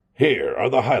Here are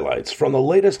the highlights from the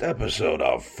latest episode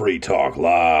of Free Talk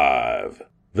Live.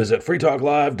 Visit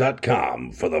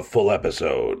freetalklive.com for the full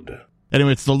episode.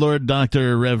 Anyway, it's the Lord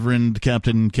Dr. Reverend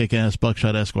Captain Kickass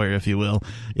Buckshot Esquire, if you will,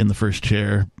 in the first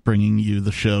chair, bringing you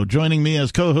the show. Joining me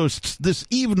as co-hosts this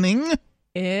evening,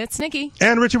 it's Nikki.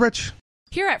 And Richie Rich.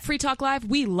 Here at Free Talk Live,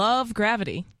 we love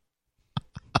gravity.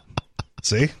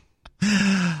 See?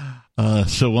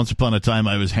 So once upon a time,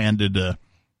 I was handed,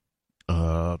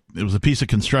 it was a piece of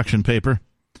construction paper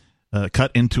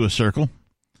cut into a circle,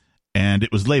 and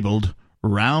it was labeled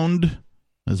round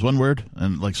as one word,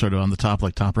 and like sort of on the top,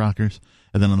 like Top Rockers.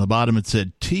 And then on the bottom, it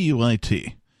said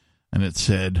TUIT. And it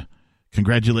said,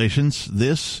 congratulations,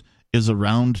 this is a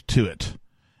round to it.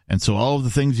 And so all of the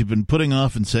things you've been putting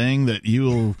off and saying that you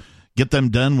will get them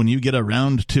done when you get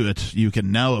around to it, you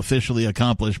can now officially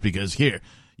accomplish, because here,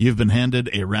 you've been handed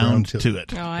a round to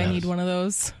it. Oh, I need one of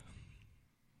those.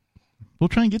 We'll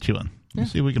try and get you one. We'll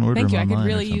see if we can order them online. I could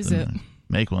really use it.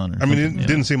 Make one. I mean, it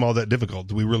didn't seem all that difficult.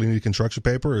 Do we really need construction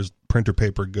paper, or is printer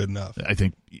paper good enough? I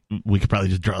think we could probably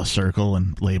just draw a circle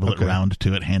and label it round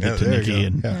to it, hand it to Nikki,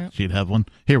 and she'd have one.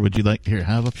 Here, would you like? Here,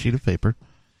 have a sheet of paper.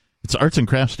 It's Arts and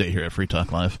Crafts Day here at Free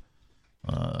Talk Live.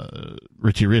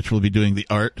 Richie Rich will be doing the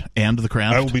art and the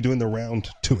craft. I will be doing the round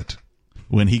to it.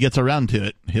 When he gets around to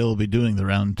it, he'll be doing the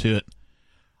round to it.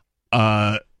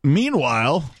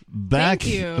 Meanwhile, back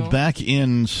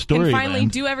in story, can finally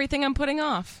do everything I'm putting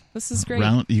off. This is great.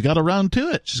 You got around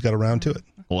to it. She's got around to it.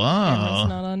 Wow. It's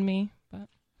not on me. But.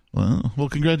 Well,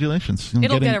 congratulations.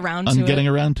 It'll get around to it. On getting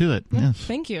around to it, yes.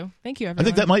 Thank you, everyone. I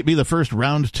think that might be the first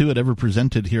round to it ever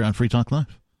presented here on Free Talk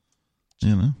Live.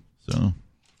 You know, so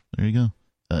there you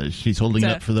go. She's holding it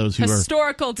up for those who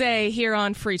historical day here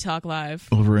on Free Talk Live.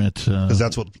 Over at because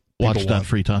that's what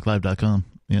watch.freetalklive.com.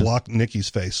 Yes. Block Nikki's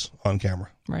face on camera.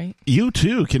 Right. You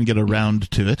too can get around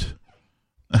to it.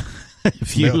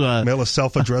 If you mail a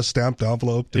self-addressed stamped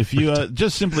envelope. If you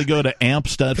just simply go to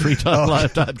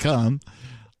amps.freetalklive.com,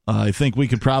 I think we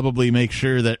could probably make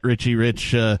sure that Richie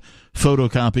Rich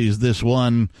photocopies this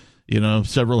one,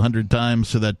 several hundred times,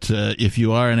 so that if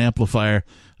you are an amplifier,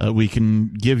 we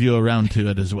can give you a round to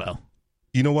it as well.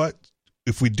 You know what?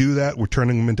 If we do that, we're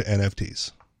turning them into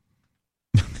NFTs.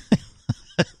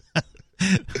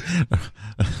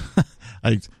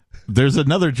 There's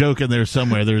another joke in there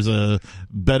somewhere. There's a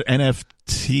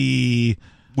NFT.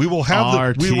 We will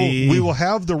have we will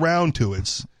have the round to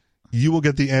it. You will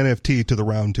get the NFT to the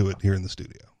round to it here in the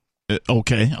studio.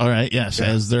 Okay. All right. Yes. Yeah.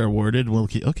 As they're awarded, we'll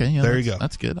keep. Okay. Yeah, there you go.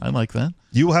 That's good. I like that.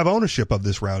 You will have ownership of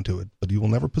this round to it, but you will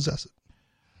never possess it.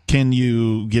 Can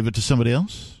you give it to somebody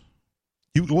else?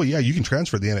 You can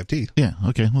transfer the NFT. Yeah.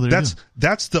 Okay. Well, that's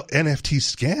the NFT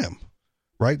scam.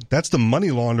 Right? That's the money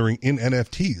laundering in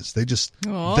NFTs. They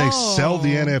sell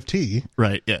the NFT.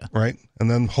 Right, yeah. Right?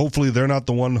 And then hopefully they're not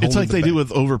the one holding It's like they do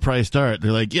with overpriced art.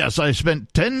 They're like, yes, I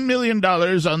spent $10 million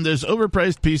on this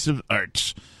overpriced piece of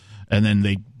art. And then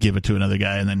they give it to another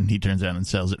guy, and then he turns out and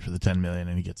sells it for the $10 million,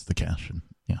 and he gets the cash. And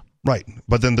right.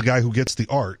 But then the guy who gets the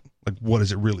art, like, what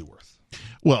is it really worth?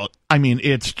 Well, I mean,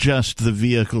 it's just the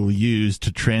vehicle used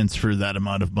to transfer that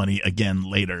amount of money again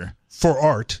later. For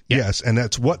art, yes, and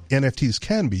that's what NFTs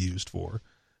can be used for.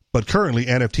 But currently,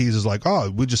 NFTs is like,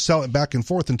 we just sell it back and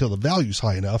forth until the value's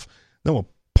high enough. Then we'll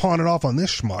pawn it off on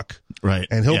this schmuck. Right.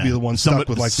 And he'll be the one stuck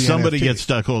with like the somebody NFT. Gets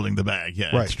stuck holding the bag.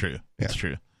 Yeah, right. It's true. Yeah. It's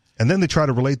true. And then they try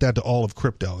to relate that to all of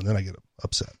crypto, and then I get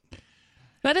upset.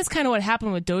 That is kind of what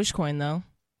happened with Dogecoin, though.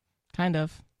 Kind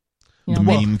of. The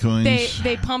meme coins.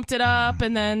 They pumped it up,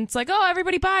 and then it's like,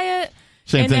 everybody buy it.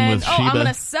 Same thing with Shiba. I'm going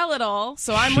to sell it all,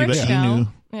 so I'm rich now.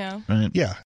 Yeah. Right.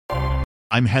 Yeah.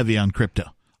 I'm heavy on crypto.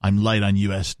 I'm light on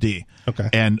USD. Okay.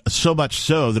 And so much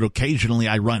so that occasionally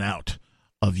I run out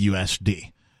of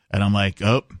USD. And I'm like,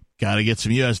 got to get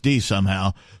some USD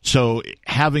somehow. So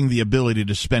having the ability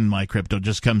to spend my crypto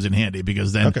just comes in handy,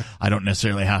 because then I don't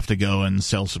necessarily have to go and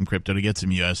sell some crypto to get some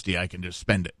USD. I can just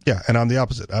spend it. Yeah, and I'm the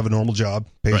opposite. I have a normal job,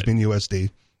 pays me in USD,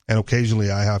 and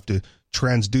occasionally I have to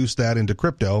transduce that into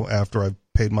crypto after I've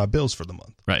paid my bills for the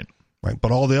month. Right. Right,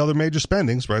 but all the other major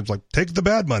spendings, right? It's like, take the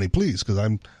bad money, please, because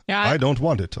I don't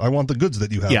want it. I want the goods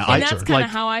that you have. Yeah, and that's kind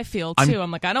of how I feel too. I'm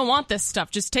like, I don't want this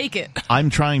stuff. Just take it. I'm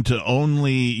trying to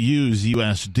only use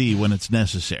USD when it's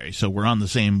necessary. So we're on the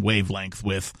same wavelength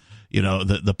with,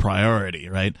 the priority,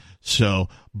 right? So,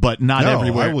 but not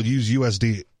everywhere. I will use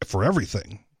USD for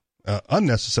everything,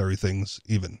 unnecessary things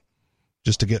even,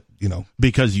 just to get,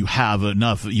 because you have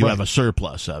enough. You have a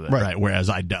surplus of it, right? Whereas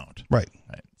I don't. Right.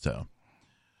 So.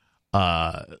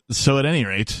 So at any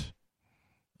rate,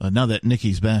 now that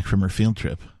Nikki's back from her field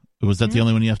trip, was that the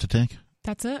only one you have to take?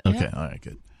 That's it. Okay, yeah. All right,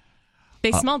 good.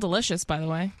 They smell delicious, by the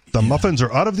way. The muffins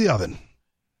are out of the oven.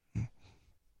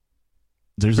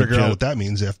 There's Figure a joke. out what that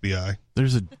means, FBI.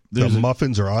 There's The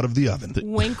muffins are out of the oven.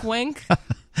 Wink, wink.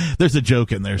 there's a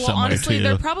joke in there Well, somewhere honestly, too.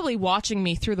 they're probably watching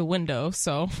me through the window,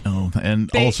 so And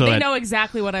they also know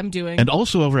exactly what I'm doing. and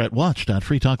also over at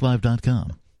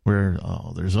watch.freetalklive.com, where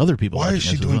there's other people. Why watching is she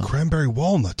us as doing well. cranberry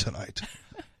walnut tonight?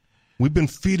 We've been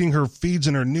feeding her feeds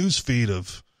in her news feed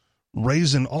of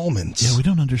raisin almonds. Yeah, we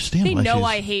don't understand. They why know she's-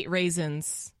 I hate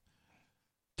raisins.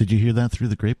 Did you hear that through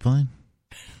the grapevine?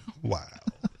 Wow.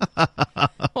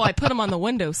 Well, I put them on the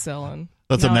windowsill, and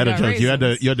That's now a I meta got joke. You had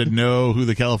raisins. to know who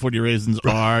the California raisins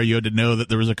are. You had to know that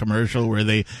there was a commercial where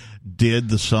they did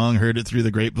the song "Heard It Through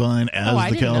the Grapevine" as I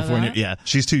the didn't know California. that. Yeah,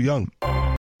 She's too young.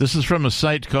 this is from a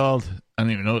site called, I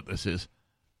don't even know what this is.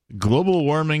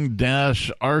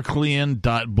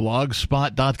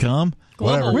 globalwarming-arclean.blogspot.com.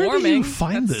 Global Whatever. Where do you warming.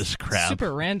 find That's this crap?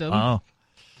 Super random. Oh.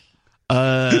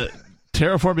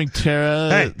 Terraforming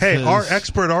Terra. Hey, our says-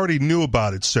 expert already knew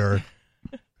about it, sir.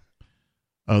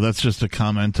 Oh, that's just a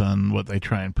comment on what they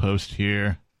try and post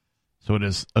here. So it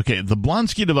is. Okay, the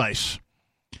Blonsky device.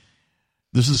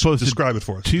 This is posted Describe it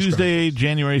for us. Tuesday,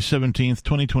 January 17th,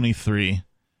 2023.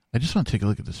 I just want to take a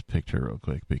look at this picture real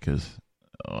quick because,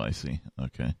 I see.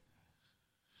 Okay.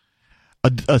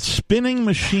 A spinning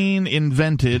machine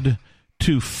invented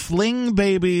to fling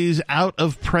babies out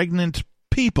of pregnant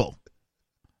people.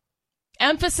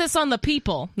 Emphasis on the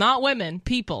people, not women.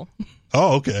 People.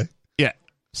 Oh, okay. Yeah,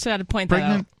 Just had to point that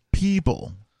pregnant out.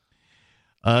 people.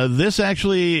 This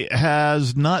actually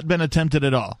has not been attempted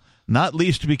at all, not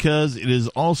least because it is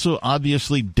also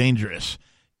obviously dangerous.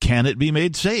 Can it be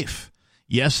made safe?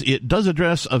 Yes, it does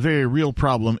address a very real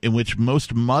problem in which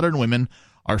most modern women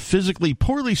are physically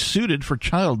poorly suited for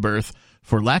childbirth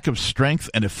for lack of strength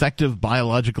and effective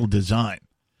biological design.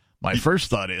 My first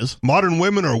thought is, Modern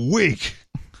women are weak.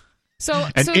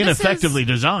 and ineffectively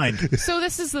designed. So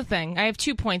this is the thing. I have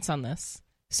 2 points on this.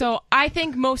 So I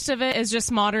think most of it is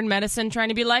just modern medicine trying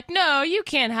to be like, no, you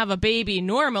can't have a baby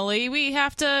normally. We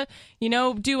have to,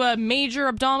 do a major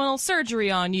abdominal surgery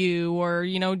on you or,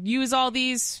 use all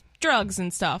these drugs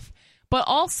and stuff. But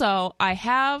also, I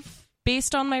have,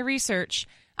 based on my research,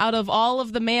 out of all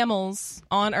of the mammals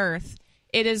on Earth,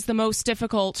 it is the most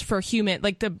difficult for human,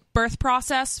 like the birth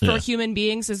process for human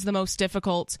beings is the most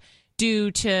difficult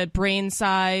due to brain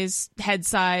size, head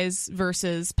size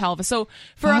versus pelvis. So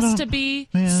for us to be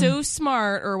so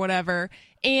smart or whatever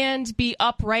and be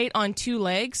upright on 2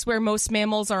 legs where most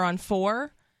mammals are on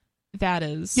 4, that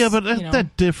is... Yeah, but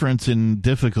that difference in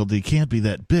difficulty can't be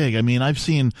that big. I mean, I've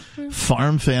seen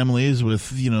farm families with,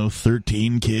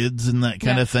 13 kids and that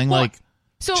kind of thing. Well, like,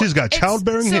 so She's got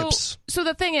childbearing so, hips. So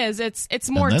the thing is, it's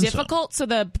more And then difficult. So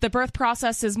the birth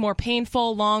process is more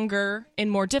painful, longer,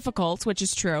 and more difficult, which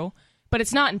is true. But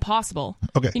it's not impossible.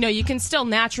 Okay. You can still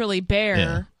naturally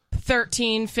bear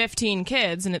 13, 15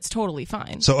 kids, and it's totally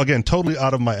fine. So again, totally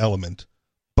out of my element.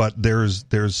 But there's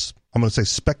I'm going to say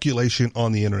speculation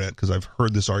on the internet because I've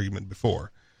heard this argument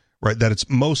before, right? That it's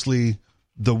mostly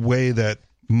the way that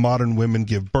modern women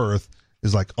give birth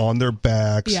is like on their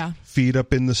backs, feet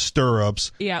up in the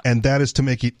stirrups, and that is to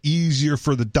make it easier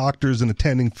for the doctors and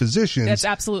attending physicians That's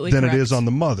absolutely than correct. it is on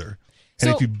the mother. And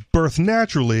So- if you birth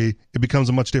naturally, it becomes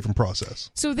a much different process.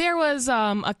 So there was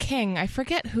a king, I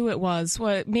forget who it was,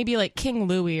 maybe like King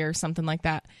Louis or something like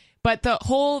that. But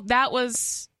that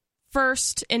was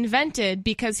first invented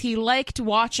because he liked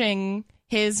watching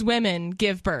his women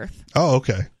give birth. Oh,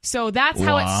 okay. So that's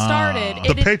how it started.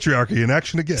 The patriarchy in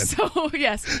action again. So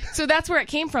yes, so that's where it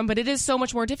came from. But it is so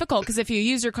much more difficult because if you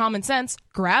use your common sense,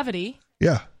 gravity.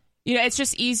 Yeah. It's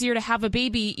just easier to have a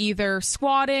baby either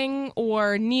squatting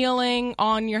or kneeling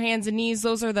on your hands and knees.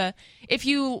 If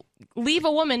you leave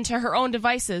a woman to her own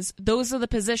devices, those are the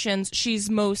positions she's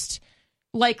most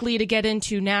likely to get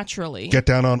into naturally. Get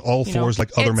down on all fours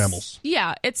like other It's- mammals.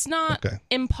 Yeah, it's not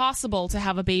impossible to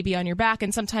have a baby on your back,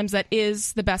 and sometimes that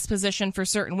is the best position for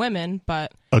certain women,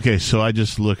 but... okay, so I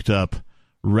just looked up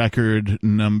record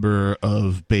number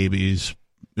of babies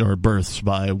or births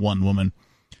by one woman.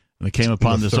 And I came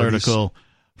upon this 30s. article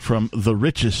from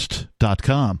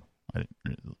therichest.com.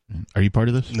 Are you part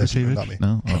of this? No, Richie Rich? not me.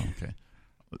 No? Oh, okay.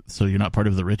 So you're not part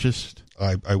of the richest?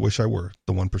 I wish I were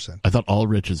the 1%. I thought all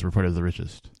riches were part of the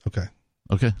richest. Okay.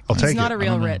 Okay. I'll He's take not it. a real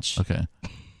I don't know. rich. Okay.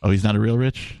 Oh, he's not a real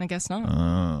rich? I guess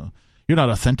not. You're not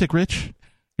authentic rich?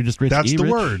 You're just rich. That's the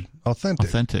rich? word. Authentic.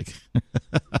 Authentic.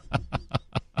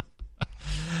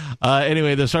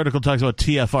 Anyway, this article talks about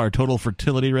TFR, total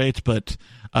fertility rates, but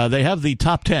they have the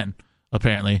top 10,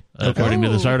 apparently, according to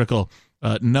this article.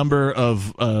 Number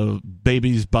of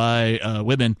babies by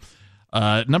women.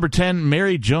 Number 10,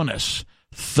 Mary Jonas,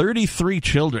 33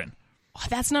 children. Oh,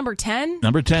 that's number 10?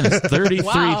 Number 10 is 33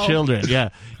 Wow. children. Yeah.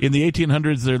 In the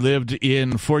 1800s, there lived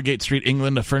in Foregate Street,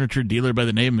 England, a furniture dealer by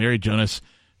the name Mary Jonas.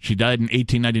 She died in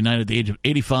 1899 at the age of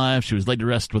 85. She was laid to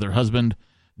rest with her husband,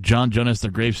 John Jonas.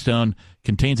 Their gravestone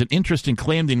contains an interesting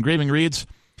claim. The engraving reads,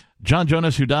 John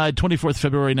Jonas, who died 24th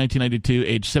February 1992,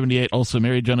 age 78, also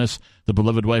Mary Jonas, the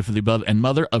beloved wife of the above, and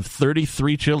mother of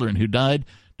 33 children, who died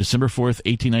December 4th,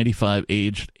 1895,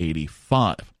 aged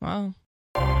 85. Wow.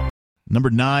 Number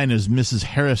 9 is Mrs.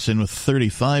 Harrison with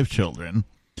 35 children.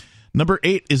 Number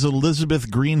 8 is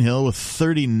Elizabeth Greenhill with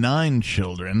 39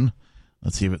 children.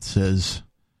 Let's see if it says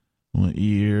what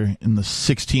year. In the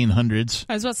 1600s.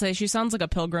 I was about to say, she sounds like a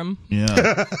pilgrim.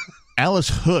 Yeah. Alice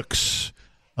Hooks,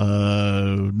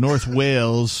 North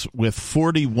Wales, with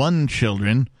 41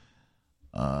 children.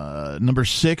 Number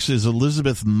 6 is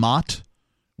Elizabeth Mott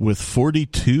with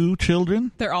 42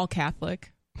 children. They're all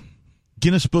Catholic.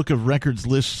 Guinness Book of Records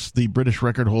lists the British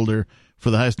record holder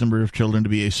for the highest number of children to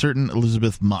be a certain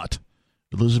Elizabeth Mott.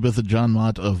 Elizabeth and John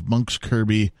Mott of Monks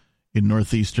Kirby in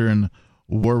northeastern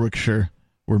Warwickshire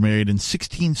were married in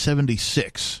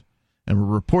 1676 and were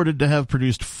reported to have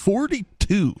produced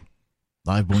 42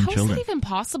 live-born How is children. that even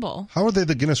possible? How are they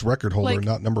the Guinness record holder and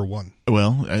not number 1?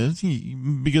 Well,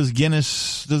 because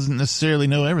Guinness doesn't necessarily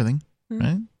know everything,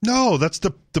 right? No, that's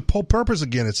the whole purpose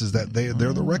of Guinness is that they're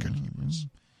the record keepers.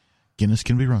 Guinness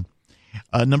can be wrong.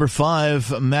 Number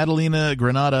 5, Madalena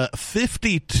Granada,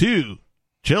 52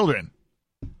 children.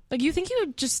 Like, you think you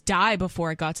would just die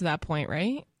before it got to that point,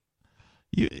 right?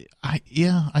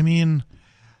 I mean,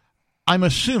 I'm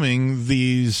assuming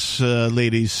these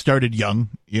ladies started young,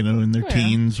 in their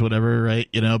teens, whatever, right?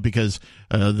 Because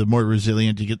the more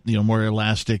resilient you get, more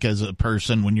elastic as a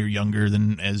person when you're younger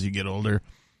than as you get older.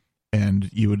 And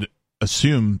you would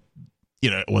assume,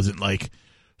 it wasn't like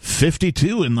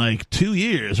 52 in like 2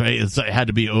 years, right? It had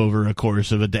to be over a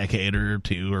course of a decade or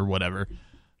two or whatever,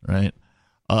 right?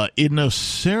 In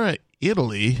Nocera,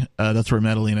 Italy, that's where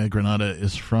Madalena Granada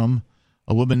is from.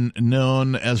 A woman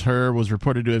known as her was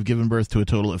reported to have given birth to a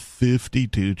total of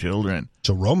 52 children. It's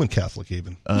a Roman Catholic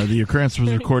even. The occurrence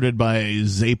was recorded by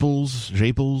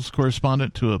Japles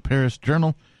correspondent to a Paris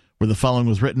journal, where the following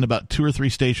was written: about 2 or 3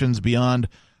 stations beyond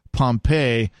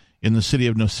Pompeii, in the city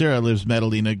of Nocera, lives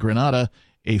Madalena Granada,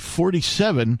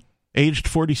 aged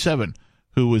 47,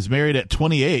 who was married at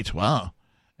 28. Wow.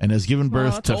 And has given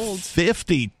birth to old.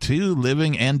 52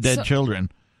 living and dead children,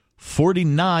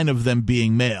 49 of them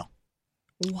being male.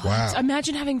 What? Wow.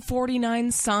 Imagine having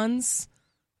 49 sons.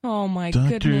 Oh, my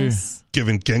goodness.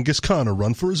 Giving Genghis Khan a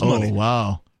run for his money. Oh,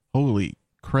 wow. Holy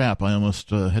crap. I almost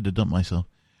had to dump myself.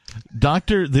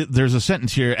 There's a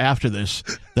sentence here after this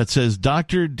that says,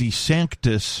 Dr. De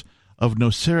Sanctis of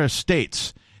Nocera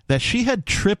states that she had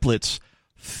triplets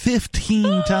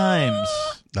 15 times.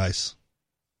 Nice.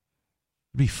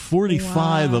 It'd be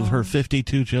 45 of her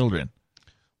 52 children.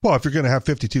 Well, if you're going to have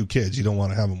 52 kids, you don't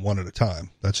want to have them one at a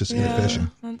time. That's just inefficient.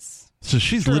 So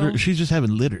she's she's just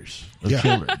having litters of Yeah.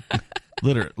 children.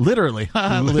 Literally.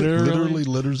 Literally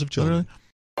litters of children.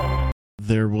 Literally.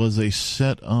 There was a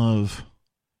set of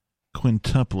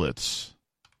quintuplets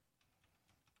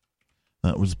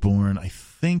that was born, I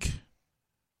think,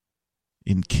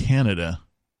 in Canada.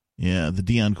 Yeah, the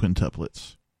Dion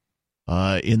quintuplets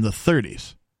in the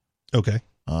 30s. Okay.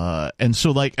 And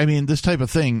so, this type of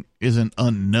thing isn't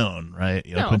unknown, right?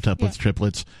 No, Quintuplets,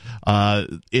 triplets.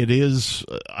 It is,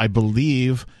 I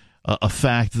believe, a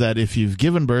fact that if you've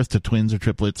given birth to twins or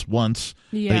triplets once,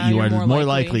 that you are more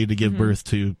likely to give birth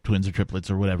to twins or triplets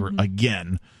or whatever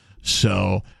again.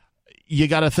 So you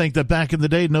got to think that back in the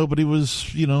day, nobody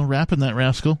was, wrapping that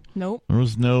rascal. Nope. There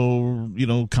was no,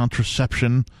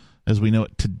 contraception as we know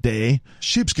it today.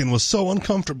 Sheepskin was so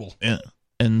uncomfortable. Yeah.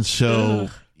 And so...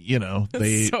 Ugh.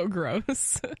 They so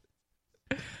gross.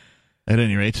 At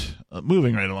any rate,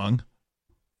 moving right along.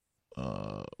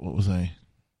 What was I?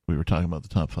 We were talking about the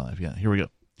top 5. Yeah, here we go.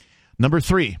 Number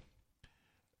 3,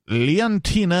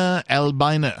 Leontina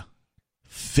Albina,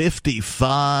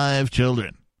 55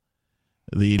 children.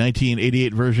 The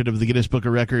 1988 version of the Guinness Book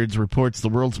of Records reports the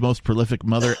world's most prolific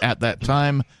mother at that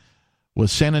time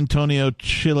was San Antonio,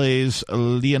 Chile's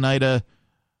Leonida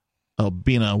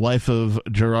Albina, wife of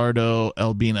Gerardo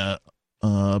Albina,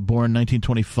 born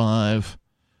 1925.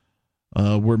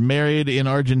 Were married in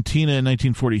Argentina in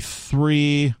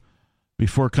 1943.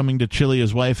 Before coming to Chile,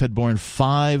 his wife had born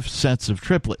 5 sets of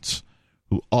triplets,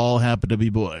 who all happened to be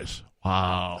boys.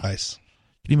 Wow. Nice.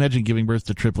 Can you imagine giving birth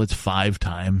to triplets 5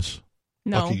 times?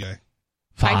 No. Lucky guy.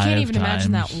 I can't even 5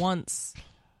 imagine that times. once.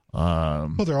 Well,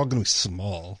 they're all going to be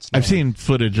small. I've seen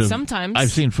footage of Sometimes.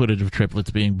 I've seen footage of triplets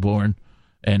being born,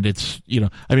 And it's,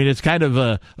 it's kind of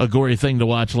a gory thing to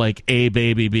watch, like a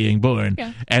baby being born.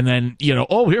 Yeah. And then,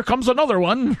 oh, here comes another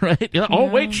one, right? Oh,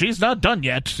 wait, she's not done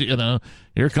yet.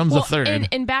 Here comes a third.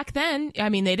 And back then, I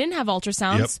mean, they didn't have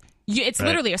ultrasounds. Yep. It's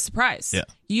literally a surprise. Yeah.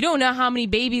 You don't know how many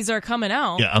babies are coming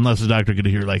out. Yeah, unless the doctor could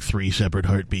hear like 3 separate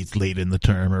heartbeats late in the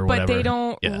term or whatever. But they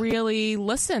don't really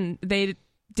listen. They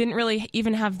didn't really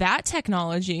even have that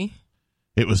technology.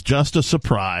 It was just a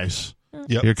surprise.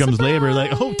 Yep. Here comes Surprise! labor.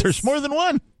 Like, oh, there's more than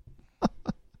one.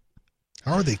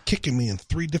 How are they kicking me in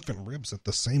 3 different ribs at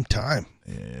the same time?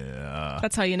 Yeah.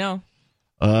 That's how you know.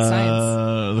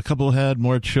 Science. The couple had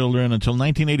more children until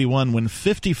 1981 when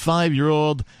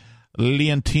 55-year-old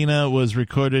Leontina was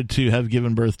recorded to have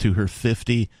given birth to her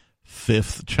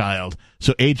 55th child.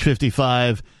 So age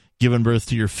 55, given birth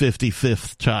to your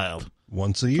 55th child.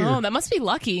 Once a year. Oh, that must be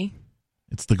lucky.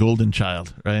 It's the golden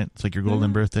child, right? It's like your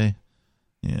golden birthday.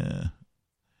 Yeah.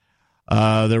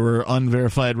 There were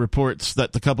unverified reports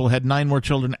that the couple had 9 more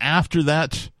children after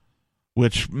that,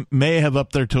 which may have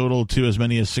upped their total to as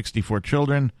many as 64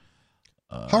 children.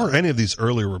 How are any of these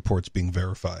earlier reports being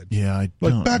verified? Yeah, I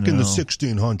Like don't back know. in the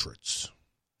 1600s.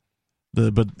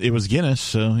 But it was Guinness,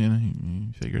 so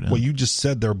you figured out. Well, you just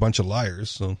said they're a bunch of liars.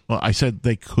 So Well, I said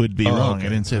they could be wrong. okay. I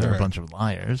didn't say they're All a right. bunch of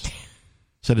liars.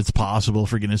 Said it's possible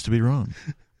for Guinness to be wrong.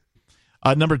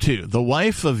 Number 2, the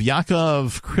wife of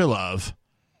Yakov Krylov,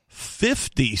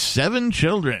 57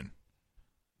 children.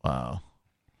 Wow.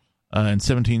 In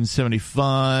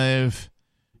 1775,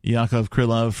 Yakov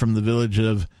Krylov from the village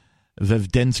of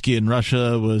Vevdensky in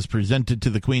Russia was presented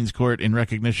to the Queen's Court in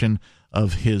recognition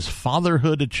of his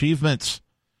fatherhood achievements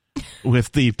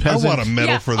with the I peasant. want a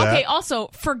medal for that. Okay, also,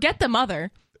 forget the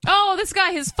mother. Oh, this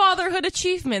guy, his fatherhood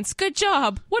achievements. Good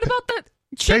job. What about the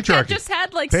chick that Patriarchy. just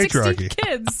had like 60 Patriarchy.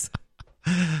 kids?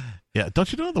 Yeah,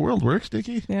 don't you know how the world works,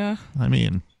 Dickie? Yeah. I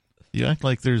mean, you act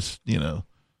like there's,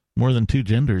 more than 2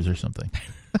 genders or something.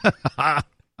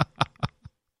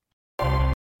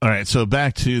 All right, so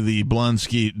back to the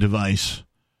Blonsky device.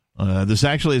 This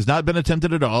actually has not been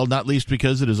attempted at all, not least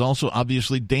because it is also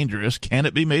obviously dangerous. Can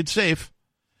it be made safe?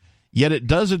 Yet it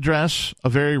does address a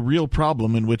very real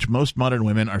problem in which most modern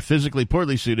women are physically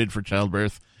poorly suited for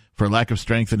childbirth for lack of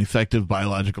strength and effective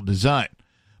biological design.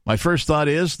 My first thought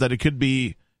is that it could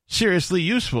be seriously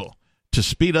useful to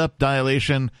speed up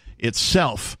dilation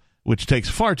itself, which takes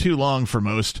far too long for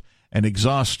most and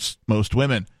exhausts most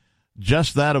women.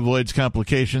 Just that avoids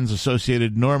complications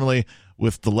associated normally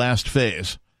with the last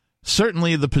phase.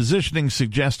 Certainly, the positioning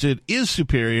suggested is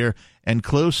superior and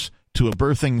close to a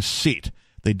birthing seat.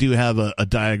 They do have a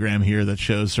diagram here that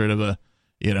shows sort of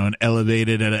an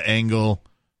elevated at an angle,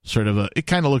 it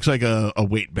kind of looks like a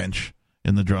weight bench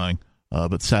in the drawing,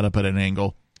 but sat up at an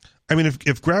angle. I mean,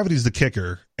 if gravity's the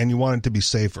kicker and you want it to be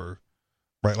safer,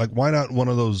 right? Like, why not one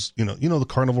of those, the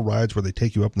carnival rides where they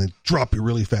take you up and they drop you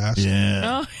really fast?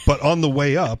 Yeah. Oh, But on the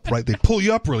way up, right, they pull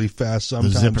you up really fast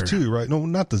zipper. sometimes too, right? No,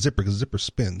 not the zipper, because the zipper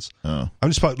spins. Oh. I'm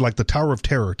just about like the Tower of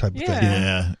Terror type of thing.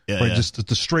 Yeah. Yeah. Right, just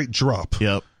the straight drop.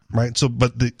 Yep. Right. So,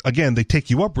 but again, they take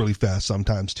you up really fast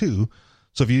sometimes too.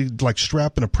 So if you like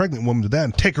strap in a pregnant woman to that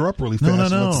and take her up really fast, No.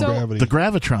 and let the So- gravity. The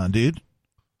Gravitron, dude.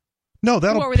 No,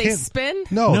 that'll what were they pin- spin?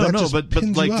 No, that no, just but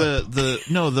pins like you up.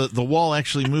 the wall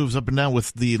actually moves up and down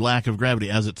with the lack of gravity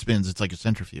as it spins. It's like a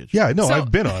centrifuge. Yeah, no, So-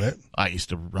 I've been on it. I used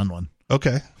to run one.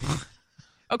 Okay,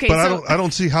 Okay, but so I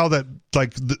don't see how that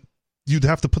you'd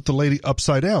have to put the lady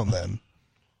upside down. Then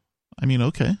I mean,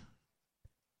 okay.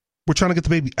 we're trying to get the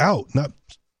baby out, not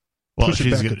Well, push it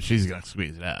she's back. she's gonna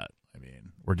squeeze it out. I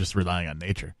mean, we're just relying on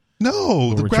nature. No,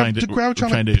 Well, the we're trying to- we're Gravitron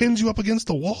trying to- pins you up against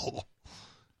the wall.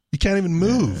 You can't even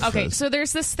move. Okay, so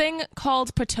there's this thing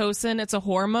called Pitocin. It's a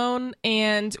hormone,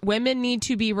 and women need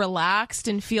to be relaxed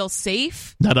and feel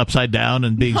safe. Not upside down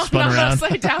and being spun Not around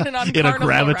upside down and on in a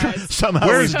carnival Gravitron. rides. Somehow,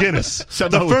 Where's Guinness?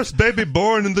 Somehow The first baby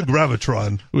born in the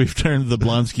Gravitron. we've turned the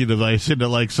Blonsky device into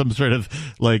like some sort of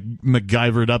like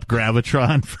MacGyvered up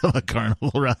Gravitron from a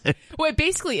carnival ride. Well, it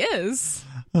basically is.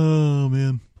 Oh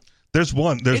man. There's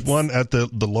one It's- at the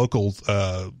local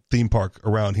theme park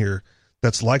around here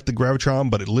that's like the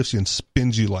Gravitron, but it lifts you and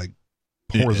spins you like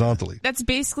horizontally. That's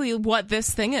basically what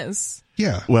this thing is.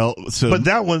 Yeah. Well, so But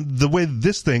that one, the way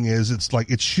this thing is, it's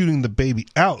like it's shooting the baby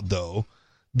out, though.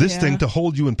 This Yeah. thing, to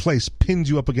hold you in place, pins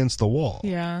you up against the wall.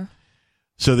 Yeah.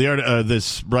 So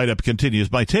this write-up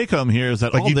continues. My take-home here is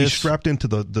that Like all you'd be this... strapped into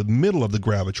the middle of the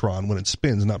Gravitron when it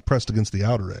spins, not pressed against the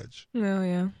outer edge. Oh,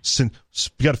 yeah. You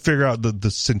got to figure out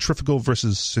the centrifugal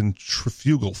versus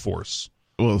centrifugal force.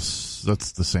 Well,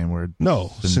 that's the same word.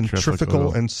 No, Centrifugal.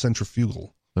 centrifugal and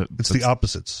centrifugal. It's the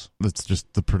opposites. That's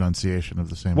just the pronunciation of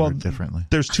the same Well, word differently.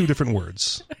 There's two different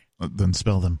words. Then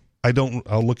spell them. I don't.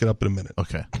 I'll look it up in a minute.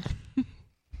 Okay.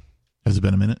 Has it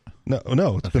been a minute?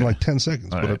 No, it's been like 10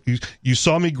 seconds. All But right. you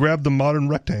saw me grab the modern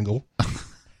rectangle.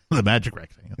 The magic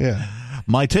rectangle. Yeah.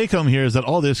 My take home here is that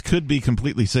all this could be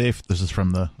completely safe. This is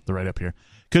from the write-up here.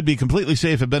 Could be completely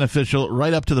safe and beneficial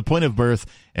right up to the point of birth,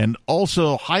 and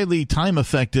also highly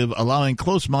time-effective, allowing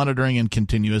close monitoring and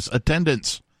continuous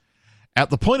attendance. At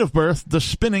the point of birth, the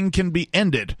spinning can be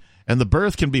ended, and the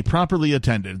birth can be properly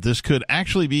attended. This could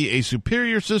actually be a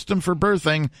superior system for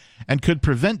birthing and could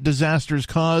prevent disasters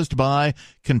caused by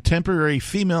contemporary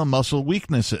female muscle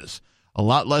weaknesses. A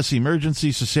lot less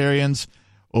emergency cesareans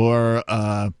or,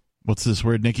 what's this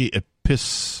word, Nikki?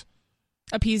 Episiotomies.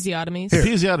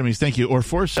 Episiotomies, thank you. Or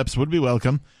forceps would be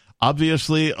welcome.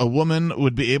 Obviously, a woman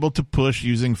would be able to push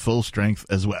using full strength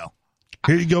as well.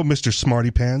 Here you go, Mr.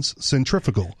 Smarty Pants.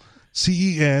 Centrifugal.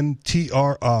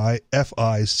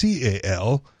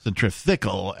 CENTRIFICAL.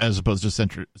 Centrifugal as opposed to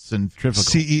centrifugal.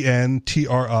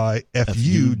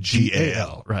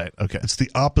 CENTRIFUGAL. Right, okay. It's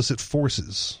the opposite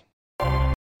forces.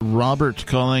 Robert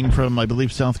calling from, I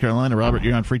believe, South Carolina. Robert,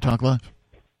 you're on Free Talk Live.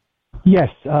 Yes,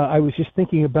 I was just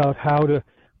thinking about how to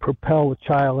propel a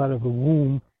child out of the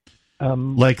womb.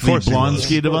 Like the course he was.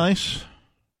 Blonsky device?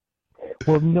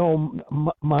 Well, no,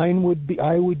 mine would be,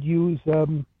 I would use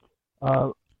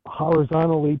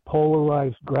horizontally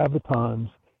polarized gravitons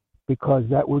because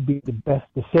that would be the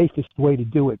safest way to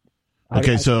do it.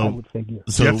 Okay, I would figure.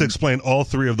 So you have to explain all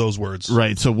three of those words.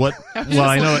 right. So what? Well,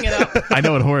 I know I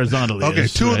know what horizontally Okay,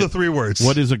 is. two right? of the three words.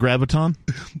 What is a graviton?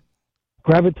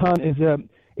 Graviton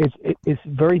is it's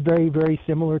very, very, very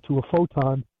similar to a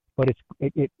photon, but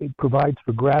it provides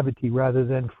for gravity rather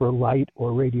than for light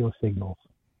or radio signals.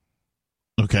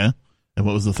 Okay. And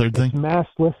what was the third It's thing?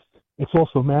 massless. It's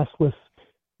also massless,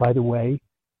 by the way.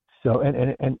 So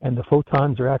and the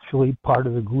photons are actually part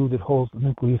of the glue that holds the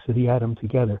nucleus of the atom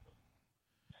together.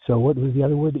 So what was the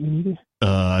other word that you needed?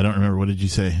 I don't remember. What did you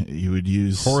say? You would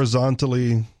use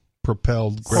Horizontally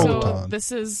propelled graviton. So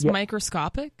this is Yeah.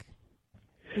 microscopic?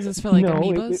 Is this for like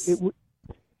amoebas?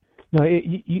 The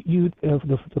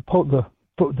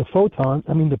photons,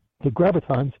 I mean the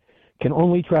gravitons, can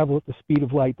only travel at the speed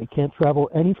of light. They can't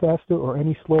travel any faster or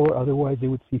any slower, otherwise they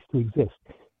would cease to exist.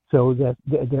 So that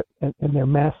they're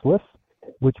massless,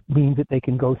 which means that they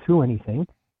can go through anything,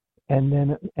 and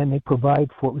they would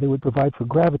provide for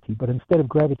gravity. But instead of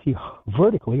gravity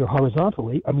vertically or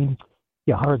horizontally,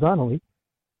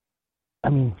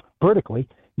 vertically,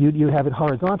 you have it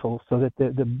horizontal, so that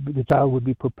the child would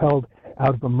be propelled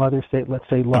out of the mother, let's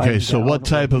say. Okay, so what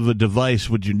type of a device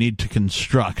would you need to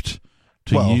construct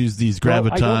to use these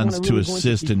gravitons to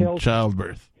assist in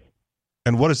childbirth?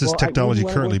 And what is this technology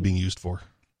I currently being used for?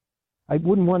 I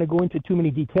wouldn't want to go into too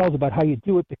many details about how you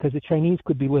do it because the Chinese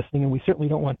could be listening, and we certainly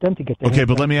don't want them to get their Okay, hands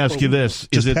but on let me it. ask you this.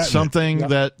 Is Just it patent it. something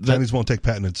that Chinese won't take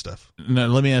patented stuff. No,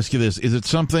 let me ask you this. Is it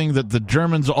something that the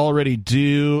Germans already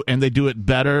do, and they do it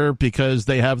better because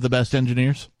they have the best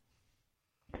engineers?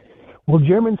 Well,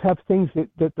 Germans have things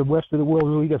that the rest of the world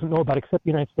really doesn't know about, except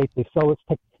the United States. They sell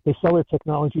their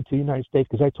technology to the United States,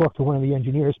 because I talked to one of the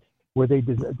engineers where they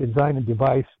design a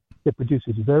device that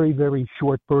produces very, very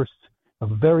short bursts of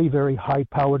very, very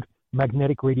high-powered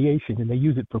magnetic radiation, and they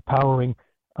use it for powering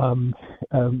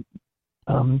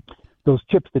those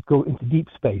chips that go into deep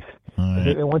space. Right.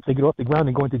 And once they get off the ground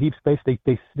and go into deep space, they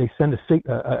send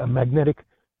a magnetic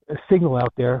signal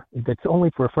out there that's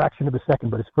only for a fraction of a second,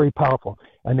 but it's very powerful.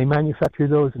 And they manufacture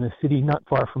those in a city not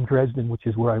far from Dresden, which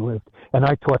is where I lived. And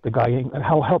I taught the guy,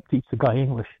 helped teach the guy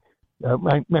English.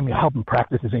 Help him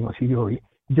practice his English.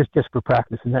 Just for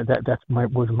practice, and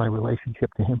was my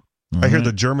relationship to him. I hear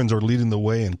the Germans are leading the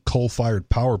way in coal-fired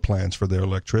power plants for their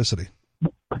electricity.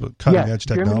 Cutting-edge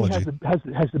technology. Germany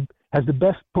has the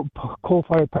best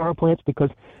coal-fired power plants, because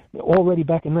already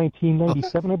back in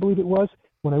 1997, I believe it was,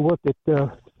 when I worked at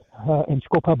in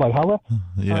Skopje by Halle,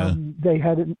 they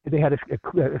had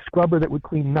a scrubber that would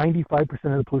clean 95%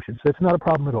 of the pollution. So it's not a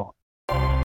problem at all.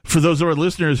 For those of our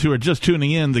listeners who are just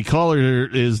tuning in, the caller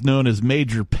is known as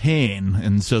Major Pain,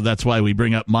 and so that's why we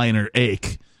bring up Minor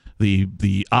Ache,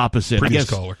 the opposite. Previous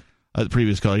caller. The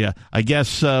previous caller, yeah. I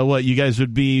guess what you guys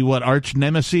would be, arch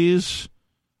nemesis?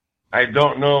 I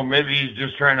don't know. Maybe he's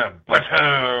just trying to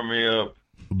butter me up.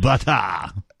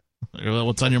 Butter.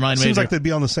 What's on your mind, Seems Major? like they'd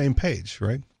be on the same page,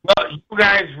 right? Well, you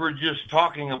guys were just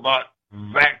talking about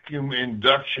vacuum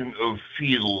induction of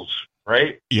feels,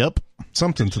 right? Yep.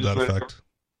 Something to that effect.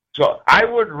 So I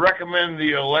would recommend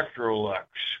the Electrolux,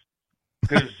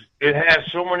 because it has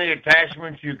so many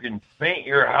attachments. You can paint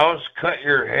your house, cut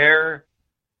your hair.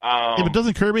 Yeah, but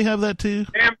doesn't Kirby have that too?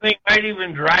 Damn thing might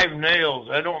even drive nails.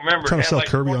 I don't remember. Trying to It had sell like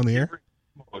Kirby on the air? different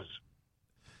combos.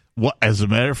 What? As a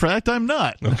matter of fact, I'm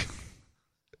not. Okay.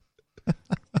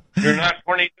 You're not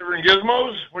 20 different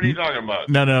gizmos? What are you talking about?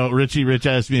 No. Rich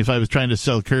asked me if I was trying to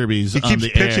sell Kirby's He on keeps the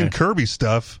pitching air. Kirby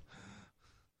stuff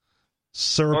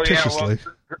surreptitiously.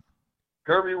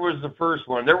 Kirby was the first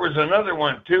one. There was another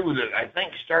one, too, that I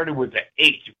think started with the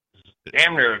H.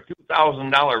 Damn near a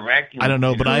 $2,000 vacuum. I don't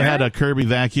know, but I cleaner. had a Kirby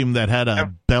vacuum that had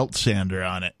a belt sander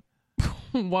on it.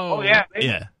 Whoa. Oh, yeah.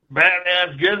 Yeah.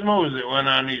 Badass gizmos that went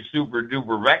on these super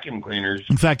duper vacuum cleaners.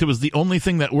 In fact, it was the only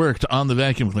thing that worked on the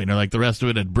vacuum cleaner. Like the rest of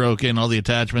it had broken, all the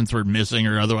attachments were missing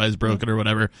or otherwise broken or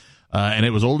whatever, and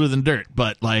it was older than dirt.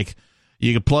 But like,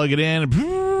 you could plug it in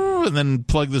and then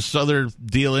plug this other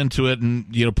deal into it,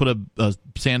 and put a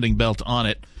sanding belt on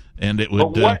it, and it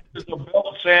would. But what is a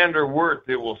belt sander worth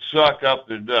that will suck up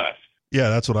the dust? Yeah,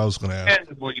 that's what I was going to ask.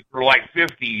 Tentatively for like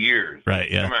 50 years. Right?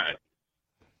 Yeah. Come on.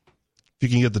 If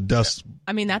you can get the dust,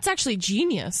 I mean, that's actually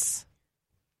genius.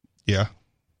 yeah.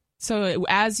 So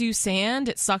as you sand,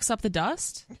 it sucks up the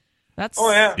dust? That's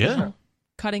Yeah.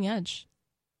 cutting edge.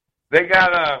 They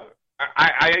got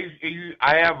I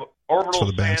have orbital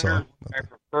For the bandsaw. sanders I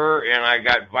prefer, and I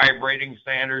got vibrating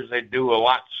sanders. They do a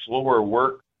lot slower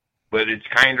work, but it's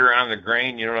kinder on the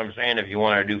grain. You know what I'm saying? If you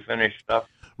want to do finished stuff,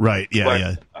 Right. Yeah. But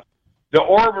Yeah. the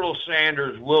orbital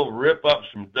sanders will rip up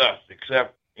some dust,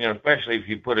 except especially if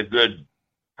you put a good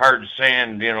hard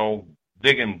sand,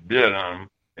 digging bit on them,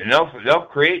 and they'll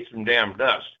create some damn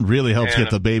dust. Really helps And get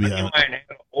the baby I out. had an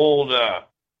old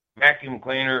vacuum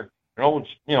cleaner, an old,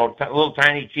 little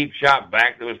tiny cheap shop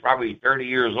vac that was probably 30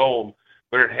 years old,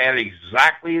 but it had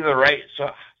exactly the right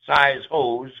size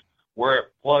hose where it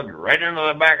plugged right into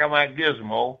the back of my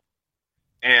gizmo.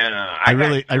 And I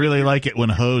really like it when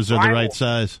hose are the right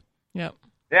size. Yep.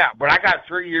 Yeah, but I got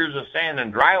 3 years of sand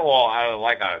and drywall out of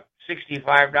like a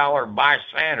 $65 buy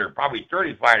sander, probably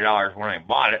 $35 when I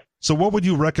bought it. So what would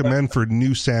you recommend for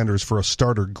new sanders for a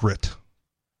starter grit?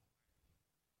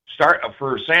 Start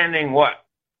for sanding what?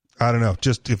 I don't know.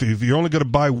 Just if you're only going to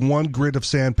buy one grit of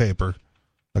sandpaper,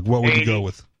 like what would you go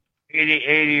with?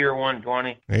 80 or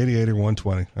 120. 88 or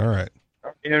 120. All right.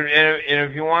 And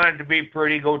if you want it to be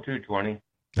pretty, go 220.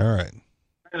 All right.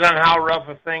 Depends on how rough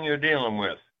a thing you're dealing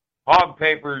with. Hog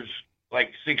paper's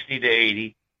like 60 to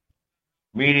 80.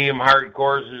 Medium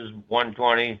hardcores is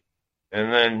 120.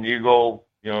 And then you go,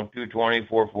 220,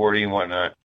 440 and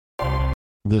whatnot.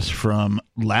 This from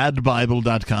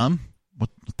ladbible.com. What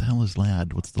the hell is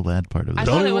lad? What's the lad part of I this?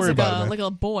 thought Don't it was worry about it, man. like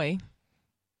a boy.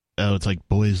 Oh, it's like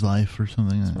Boy's Life or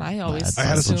something. That's what I always I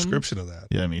had a Assume. subscription of that.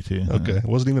 Yeah, me too. Okay. It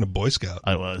wasn't even a Boy Scout.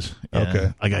 I was. Yeah.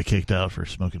 Okay. I got kicked out for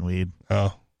smoking weed.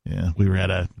 Oh, Yeah, we were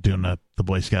at doing the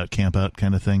Boy Scout camp out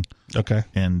kind of thing, okay.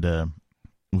 and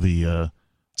the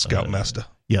Scoutmaster.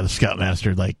 the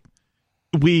Scoutmaster, like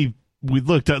we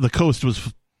looked at the coast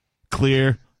was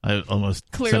clear. I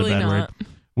almost Clearly said a bad not. word.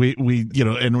 We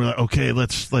and we're like, okay,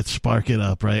 let's spark it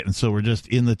up, right? And so we're just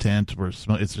in the tent.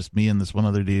 It's just me and this one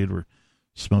other dude. We're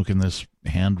smoking this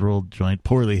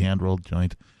poorly hand rolled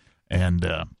joint, and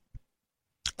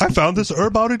I found this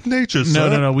herb out in nature, sir.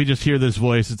 no. We just hear this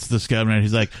voice. It's the Scoutman.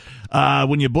 He's like,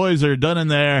 when you boys are done in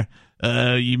there,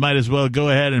 you might as well go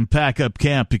ahead and pack up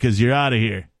camp because you're out of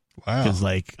here. Wow. Because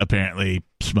apparently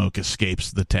smoke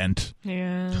escapes the tent,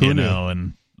 Yeah. Who knew?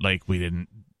 and we didn't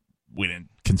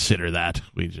consider that.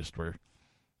 We just were,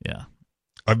 yeah.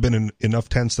 I've been in enough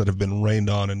tents that have been rained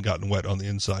on and gotten wet on the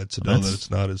inside to know that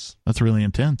it's not as... That's really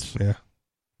intense. Yeah.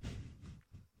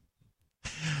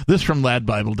 This from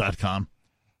ladbible.com.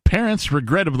 Parents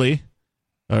regret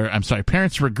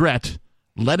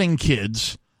letting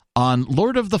kids on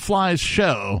Lord of the Flies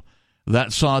show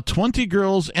that saw 20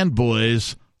 girls and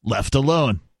boys left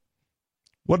alone.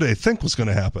 What did they think was going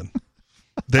to happen?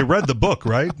 They read the book,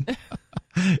 right?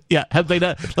 Yeah, have they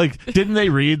not? Didn't they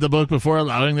read the book before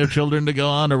allowing their children to go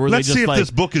on, or were Let's they just see if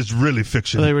this book is really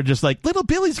fiction. They were just like, little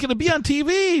Billy's going to be on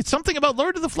TV. Something about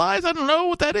Lord of the Flies. I don't know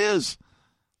what that is.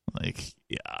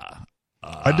 Yeah.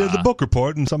 I did the book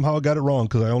report and somehow I got it wrong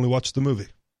because I only watched the movie.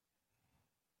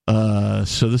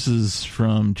 So this is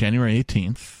from January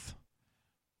 18th,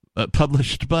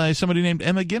 published by somebody named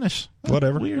Emma Guinness.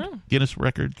 Whatever. Weird. Guinness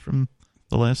record from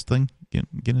the last thing.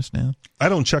 Guinness now. I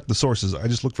don't check the sources. I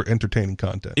just look for entertaining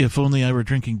content. If only I were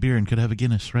drinking beer and could have a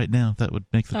Guinness right now. That would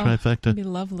make the That'd trifecta. be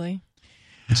lovely.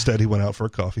 Instead, he went out for a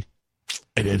coffee.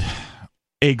 I did.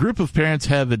 A group of parents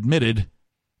have admitted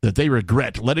that they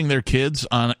regret letting their kids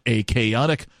on a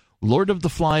chaotic Lord of the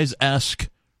Flies-esque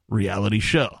reality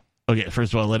show. Okay,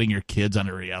 first of all, letting your kids on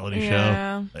a reality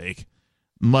Yeah. show,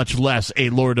 much less a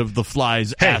Lord of the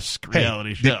Flies-esque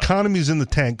reality show. The economy's in the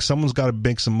tank. Someone's got to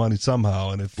make some money somehow,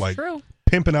 and if True.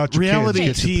 pimping out your Reality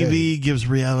kids gets you TV paid. gives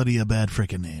reality a bad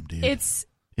freaking name, dude. It's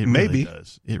It Maybe, really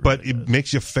does. It but really it does.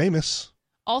 makes you famous.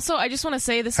 Also, I just want to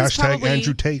say this Hashtag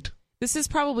Andrew Tate. This is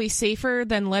probably safer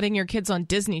than letting your kids on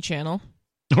Disney Channel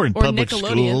or in or public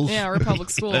Nickelodeon, schools. yeah, or public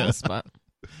schools, but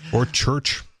Or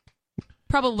church.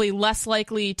 probably less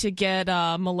likely to get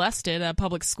molested at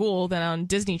public school than on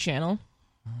Disney Channel.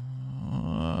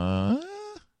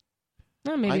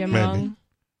 Maybe I'm Maybe. wrong.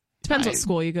 Depends what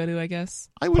school you go to, I guess.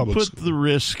 I would Public put school. the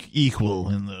risk equal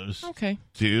in those Okay.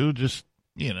 two. Just,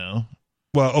 you know.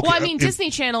 Well, okay. Well, I mean, Disney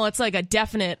Channel, it's like a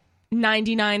definite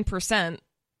 99%.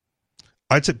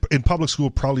 I'd say in public school,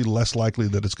 probably less likely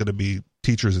that it's going to be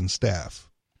teachers and staff.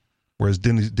 Whereas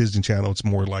Disney Channel, it's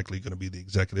more likely going to be the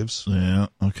executives. Yeah,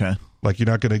 okay. Like you're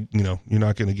not going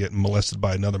to get molested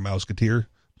by another Mouseketeer,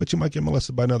 but you might get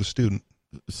molested by another student.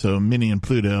 So Minnie and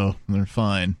Pluto, they're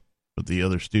fine. But the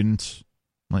other students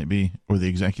might be, or the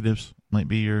executives might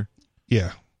be your...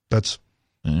 Yeah, that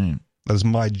is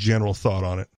my general thought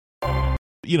on it.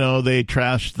 You know, they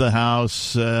trashed the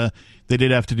house. They did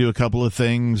have to do a couple of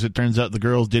things. It turns out the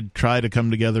girls did try to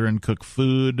come together and cook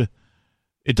food.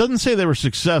 It doesn't say they were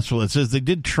successful. It says they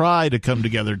did try to come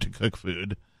together to cook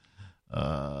food.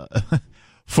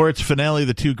 For its finale,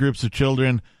 the two groups of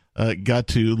children got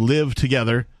to live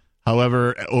together.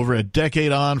 However, over a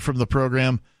decade on from the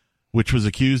program, which was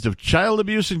accused of child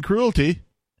abuse and cruelty,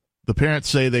 the parents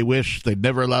say they wish they'd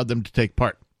never allowed them to take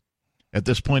part. At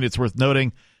this point, it's worth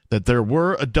noting that there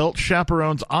were adult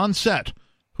chaperones on set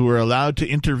who were allowed to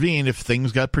intervene if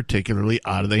things got particularly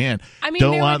out of the hand. I mean,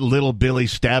 Don't want little Billy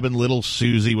stabbing little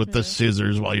Susie with the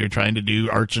scissors while you're trying to do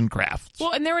arts and crafts.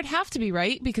 Well, and there would have to be,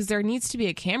 right? Because there needs to be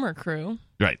a camera crew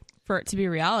Right. for it to be a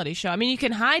reality show. I mean, you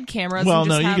can hide cameras Well, and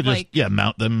no, just you have, could like... just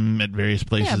mount them at various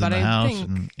places in but the I house, think-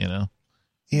 and you know.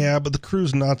 Yeah, but the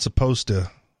crew's not supposed to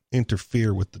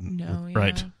interfere with the. No, yeah.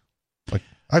 Right. Like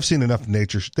I've seen enough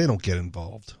nature; they don't get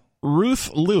involved. Ruth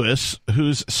Lewis,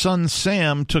 whose son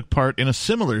Sam took part in a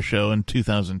similar show in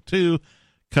 2002,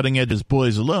 Cutting Edge's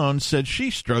Boys Alone, said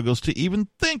she struggles to even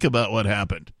think about what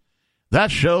happened. That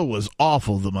show was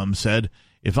awful, the mom said.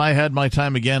 If I had my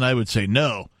time again, I would say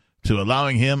no to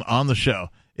allowing him on the show.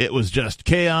 It was just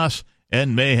chaos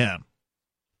and mayhem.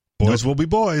 Boys will be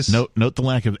boys. Note the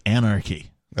lack of anarchy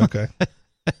Okay.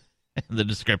 in the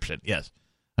description. Yes.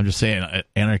 I'm just saying,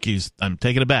 anarchy's, I'm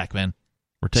taking it back, man.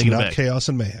 We're It's taking it not back. chaos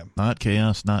and mayhem. Not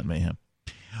chaos, not mayhem.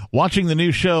 Watching the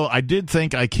new show, I did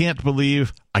think, I can't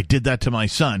believe I did that to my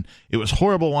son. It was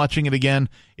horrible watching it again.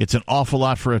 It's an awful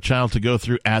lot for a child to go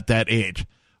through at that age.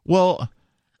 Well,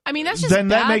 I mean, that's just then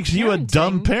that bad makes you a parenting.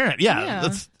 dumb parent. Yeah, Yeah.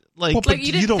 that's like, Well, but you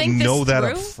didn't you don't think this know that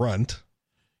up through? front.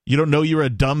 you don't know you're a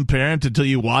dumb parent until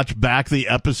you watch back the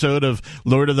episode of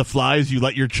Lord of the Flies you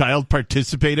let your child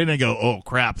participate in and go, oh,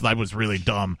 crap, that was really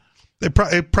dumb.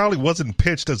 It probably wasn't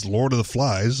pitched as Lord of the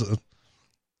Flies.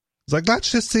 It's like,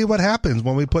 let's just see what happens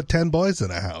when we put 10 boys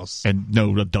in a house. And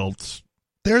no adults.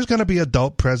 There's going to be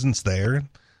adult presence there.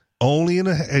 Only in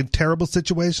a terrible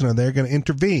situation are they going to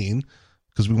intervene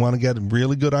because we want to get a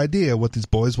really good idea what these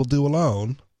boys will do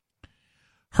alone.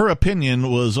 Her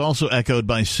opinion was also echoed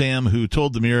by Sam, who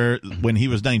told the Mirror when he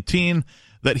was 19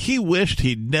 that he wished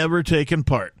he'd never taken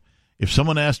part. If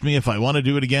someone asked me if I want to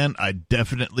do it again, I'd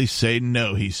definitely say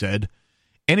no, he said.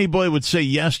 Any boy would say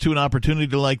yes to an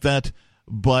opportunity like that,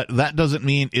 but that doesn't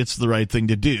mean it's the right thing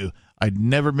to do. I'd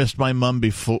never missed my mom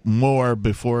more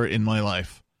before in my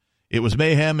life. It was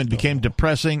mayhem and became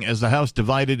depressing as the house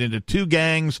divided into two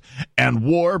gangs and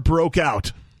war broke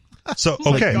out. So,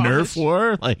 Like okay. Nerf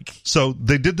war? Like, So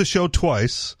they did the show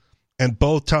twice, and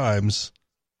both times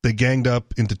they ganged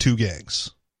up into two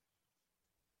gangs.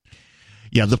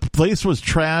 yeah, the place was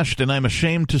trashed, and I'm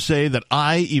ashamed to say that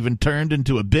I even turned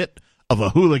into a bit of a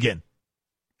hooligan.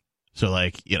 So,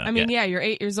 like, you know. I mean, yeah, you're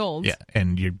 8 years old. Yeah,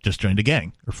 and you just joined a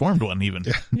gang, or formed one even.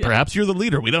 Yeah. Perhaps you're the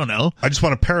leader, we don't know. I just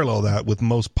want to parallel that with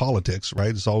most politics, right?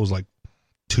 It's always like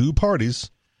two parties,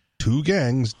 two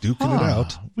gangs duking it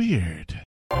out. Weird.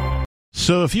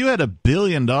 So if you had $1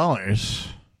 billion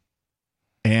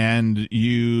and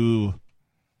you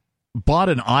bought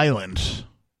an island,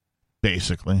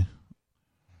 basically,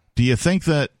 do you think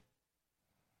that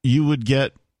you would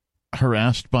get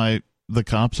harassed by the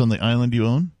cops on the island you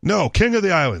own? No, king of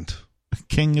the island.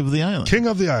 King of the island. King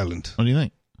of the island. What do you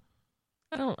think?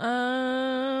 I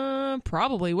don't,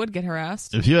 probably would get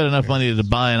harassed. If you had enough money to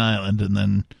buy an island and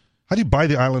then, How do you buy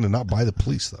the island and not buy the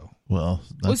police, though? well,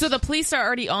 Oh, so the police are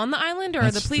already on the island, or are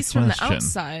the That's the police from the question.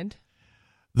 outside?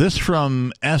 this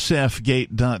from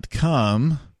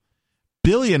sfgate.com.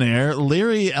 Billionaire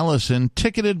Larry Ellison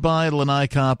ticketed by Lanai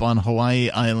cop on Hawaii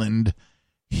Island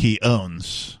he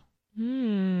owns.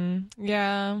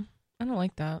 Yeah, I don't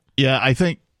like that. Yeah, I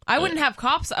think I wouldn't have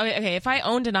cops. Okay, if I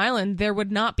owned an island, there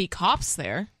would not be cops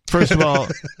there. First of all,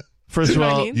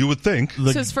 You would think.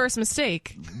 It's his first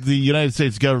mistake. The United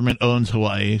States government owns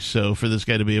Hawaii, so for this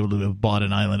guy to be able to have bought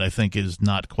an island, I think is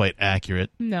not quite accurate.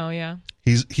 No, yeah.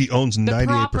 He owns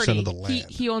 98% of the property. land.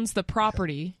 He owns the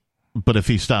property. But if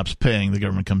he stops paying, the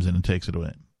government comes in and takes it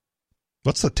away.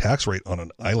 What's the tax rate on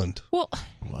an island? Well,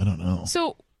 I don't know.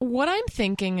 So what I'm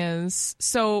thinking is,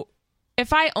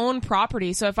 if I own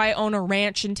property, so if I own a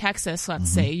ranch in Texas, let's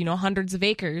say, hundreds of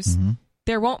acres,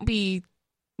 there won't be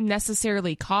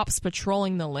necessarily cops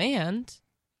patrolling the land.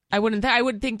 I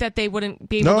would think that they wouldn't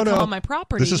be able to come on my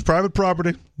property. This is private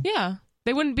property. Yeah.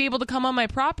 They wouldn't be able to come on my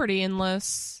property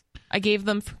unless I gave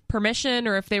them permission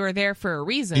or if they were there for a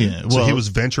reason. Yeah, So he was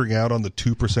venturing out on the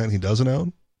 2% he doesn't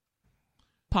own?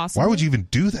 Possibly. Why would you even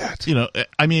do that?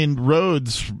 I mean,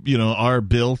 roads, are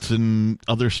built and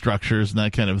other structures and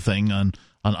that kind of thing on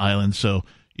islands. So,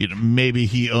 maybe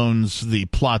he owns the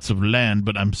plots of land,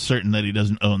 but I'm certain that he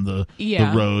doesn't own the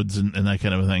roads and that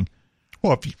kind of a thing.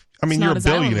 Well, you're a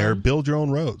billionaire. Island, build your own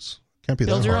roads. Can't be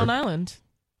that hard. Build your own island.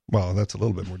 Well, that's a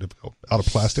little bit more difficult. Out of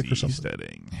plastic or something?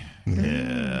 Seasteading.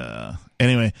 Yeah.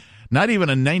 Anyway, not even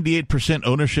a 98%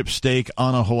 ownership stake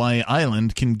on a Hawaii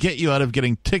island can get you out of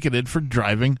getting ticketed for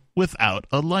driving without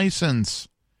a license.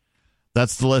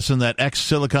 That's the lesson that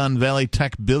ex-Silicon Valley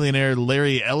tech billionaire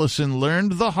Larry Ellison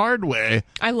learned the hard way.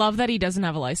 I love that he doesn't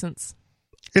have a license.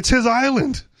 It's his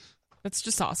island. That's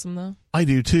just awesome, though. I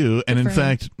do, too. And in for him.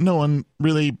 fact, no one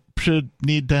really should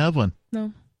need to have one.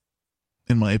 No.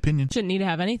 In my opinion. Shouldn't need to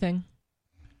have anything.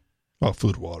 Well,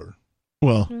 food, water.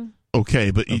 Well,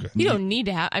 okay, but you don't need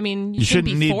to have. you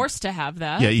shouldn't be forced to have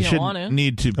that. Yeah, if you don't want shouldn't to.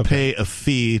 need to pay a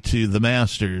fee to the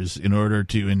masters in order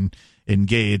to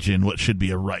engage in what should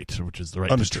be a right, which is the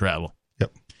right to travel.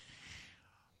 Yep.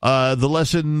 The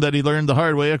lesson that he learned the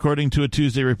hard way, according to a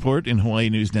Tuesday report in Hawaii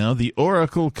News Now, the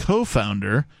Oracle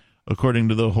co-founder, according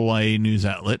to the Hawaii news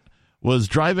outlet, was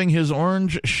driving his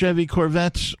orange Chevy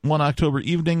Corvette one October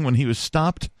evening when he was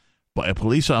stopped by a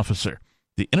police officer.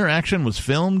 The interaction was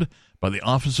filmed by the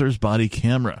officer's body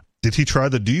camera. Did he try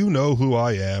the "Do you know who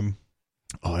I am"?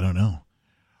 Oh, I don't know.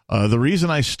 The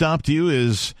reason I stopped you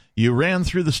is you ran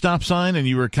through the stop sign and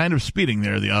you were kind of speeding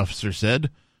there, the officer said.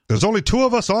 There's only 2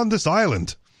 of us on this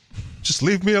island. Just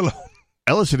leave me alone.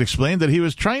 Ellison explained that he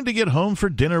was trying to get home for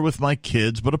dinner with my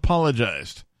kids, but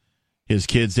apologized. His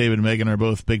kids, David and Megan, are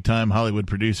both big-time Hollywood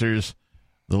producers.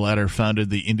 The latter founded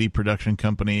the indie production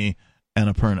company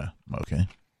Annapurna. Okay.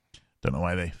 Don't know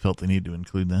why they felt the need to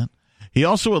include that. He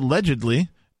also allegedly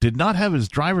did not have his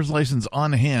driver's license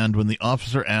on hand when the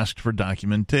officer asked for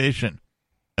documentation.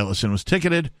 Ellison was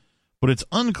ticketed, but it's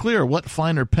unclear what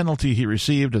fine or penalty he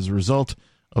received as a result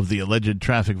of the alleged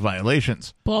traffic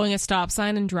violations. Blowing a stop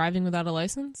sign and driving without a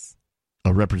license?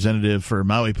 A representative for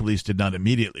Maui Police did not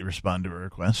immediately respond to a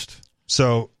request.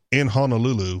 So, in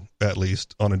Honolulu, at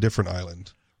least, on a different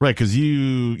island. Right, because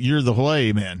you're the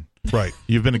Hawaii man. Right.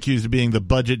 You've been accused of being the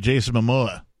budget Jason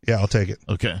Momoa. Yeah, I'll take it.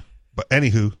 Okay. But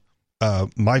anywho,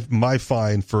 my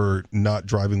fine for not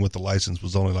driving with the license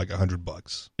was only like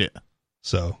 $100. Yeah.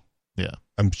 So, yeah.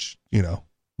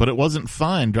 But it wasn't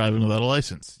fine driving without a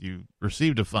license. You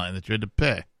received a fine that you had to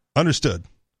pay. Understood.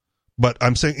 But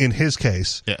I'm saying in his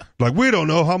case, like, we don't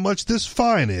know how much this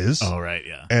fine is. Oh, right,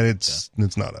 yeah. And it's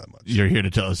not that much. You're here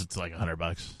to tell us it's like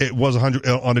 $100. It was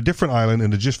 $100 on a different island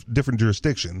in a different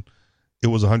jurisdiction. It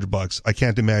was $100. I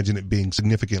can't imagine it being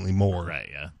significantly more. Right,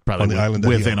 yeah. Probably on the island that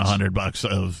within he owns. $100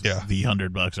 of the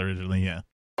 $100 originally, yeah.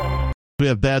 We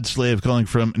have Bad Slave calling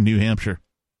from New Hampshire.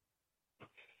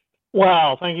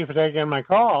 Well, thank you for taking my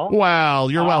call. Wow,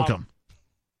 you're welcome.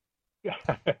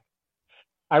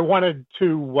 I wanted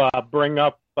to bring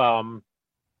up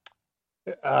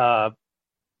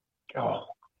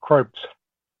Cripes.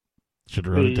 Should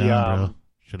have wrote it down, bro.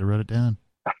 Should have wrote it down.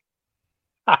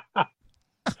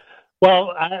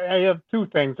 Well, I have 2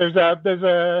 things. There's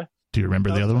a. Do you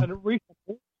remember the other one?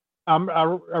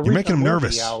 You're making him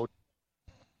nervous.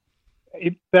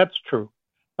 That's true.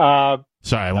 Sorry,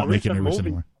 I won't make you nervous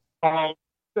anymore.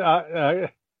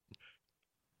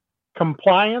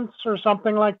 Compliance or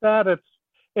something like that.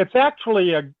 It's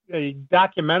actually a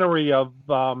documentary of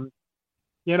the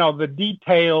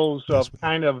details of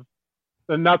kind of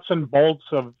the nuts and bolts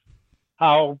of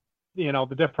how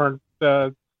the different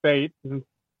state and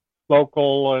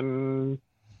local and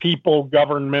people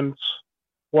governments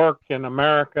work in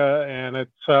America, and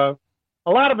it's a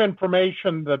lot of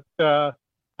information that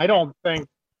I don't think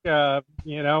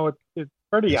it's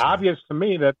pretty obvious to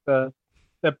me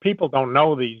that people don't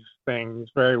know these things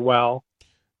very well.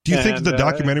 Do you think the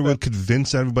documentary would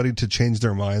convince everybody to change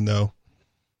their mind, though?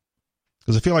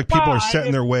 Because I feel like people are set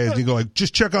in their ways. And you go like,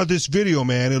 just check out this video,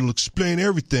 man. It'll explain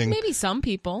everything. Maybe some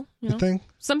people. You think?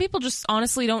 Some people just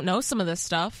honestly don't know some of this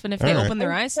stuff. And if they open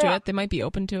their eyes to it, they might be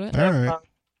open to it. All right.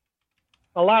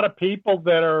 A lot of people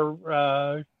that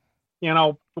are,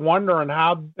 wondering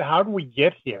how do we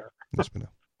get here? Yes, we know.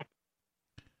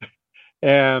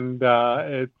 And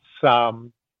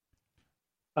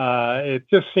it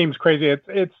just seems crazy.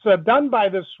 It's done by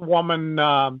this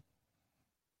woman,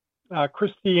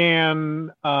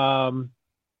 Christiane.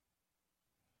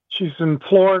 She's in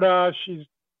Florida. She's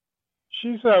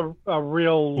a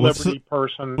real liberty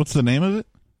person. What's the name of it?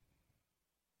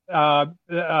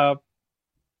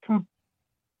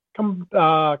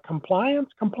 Compliance.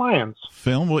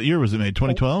 Film? What year was it made?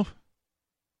 2012?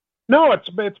 No, it's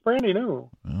brand new.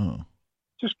 Oh.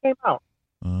 Just came out.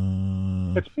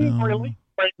 It's being film. released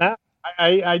right now.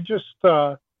 I just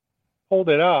pulled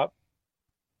it up.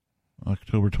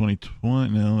 October 2020.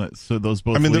 No, so those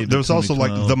both. I mean, lead there to was also like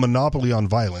 2012. the monopoly on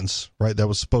violence, right? That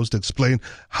was supposed to explain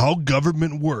how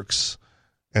government works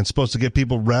and supposed to get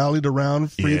people rallied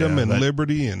around freedom and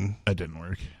liberty. And that didn't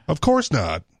work. Of course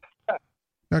not.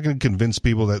 Not going to convince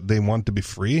people that they want to be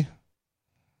free. You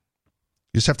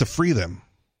just have to free them,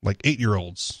 like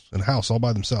 8-year-olds in a house all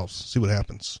by themselves. See what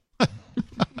happens.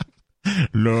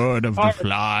 Lord of the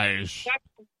Flies.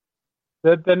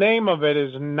 The name of it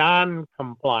is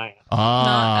non-compliant.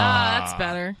 That's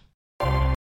better.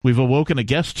 We've awoken a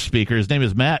guest speaker. His name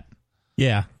is Matt.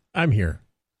 Yeah, I'm here.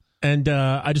 And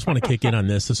I just want to kick in on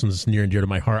this. This one's near and dear to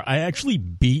my heart. I actually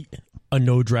beat a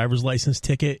no driver's license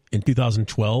ticket in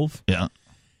 2012. Yeah.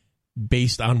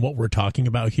 Based on what we're talking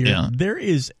about here. Yeah. There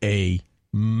is a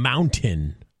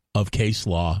mountain of case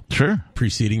law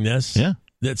preceding this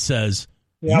that says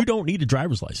you don't need a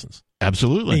driver's license.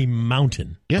 Absolutely. A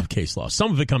mountain of case law.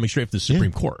 Some of it coming straight from the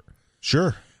Supreme Court.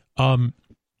 Sure.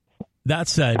 That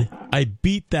said, I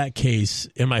beat that case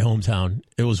in my hometown.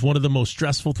 It was one of the most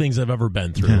stressful things I've ever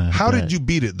been through. How did you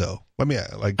beat it, though? Let me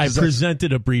I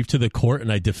presented a brief to the court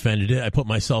and I defended it. I put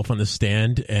myself on the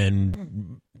stand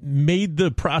and made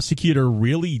the prosecutor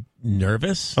really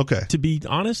nervous. Okay. To be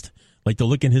honest, like the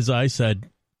look in his eye said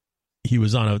he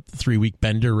was on a 3-week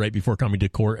bender right before coming to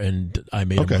court, and I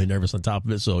made him really nervous on top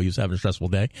of it, so he was having a stressful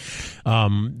day.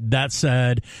 That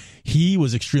said, he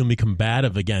was extremely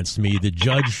combative against me. The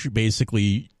judge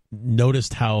basically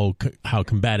noticed how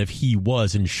combative he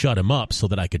was and shut him up so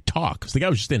that I could talk. Because the guy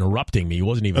was just interrupting me. He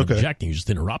wasn't even objecting. He was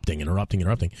just interrupting.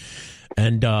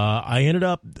 And I ended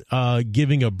up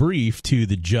giving a brief to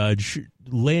the judge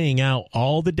laying out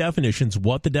all the definitions,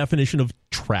 what the definition of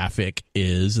traffic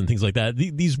is and things like that.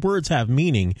 These words have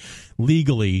meaning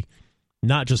legally,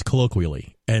 not just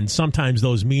colloquially. And sometimes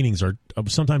those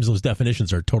those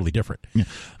definitions are totally different. Yeah.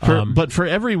 But for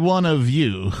every one of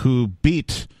you who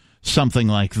beat something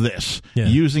like this,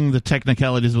 using the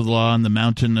technicalities of the law and the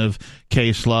mountain of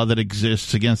case law that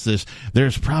exists against this,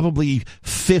 there's probably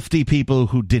 50 people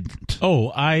who didn't. Oh,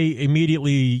 I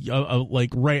immediately,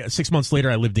 6 months later,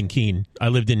 I lived in Keene. I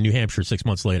lived in New Hampshire 6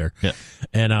 months later. Yeah.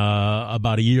 And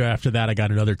about a year after that, I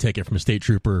got another ticket from a state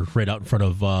trooper right out in front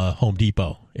of Home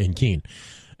Depot in Keene.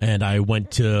 And I went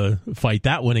to fight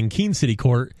that one in Keene City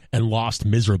Court and lost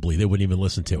miserably. They wouldn't even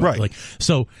listen to it. Right.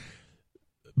 So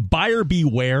buyer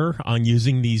beware on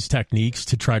using these techniques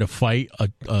to try to fight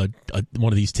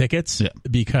one of these tickets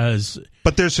because...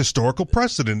 But there's historical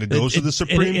precedent. It goes to the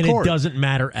Supreme Court. And it doesn't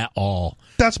matter at all.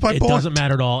 That's my point. It doesn't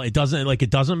matter at all. It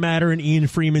doesn't matter in Ian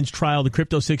Freeman's trial. The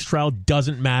Crypto 6 trial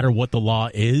doesn't matter what the law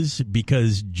is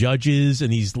because judges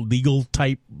and these legal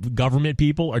type government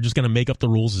people are just going to make up the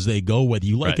rules as they go, whether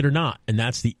you like it or not. And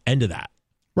that's the end of that.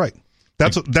 Right.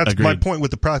 That's my point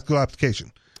with the practical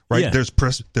application. Right? Yeah.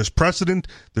 There's precedent,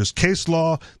 there's case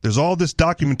law, there's all this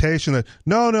documentation that,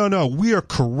 no, we are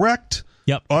correct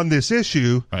on this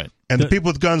issue. Right. And the people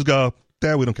with guns go,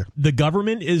 we don't care. The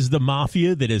government is the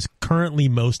mafia that is currently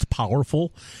most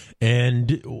powerful,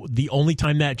 and the only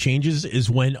time that changes is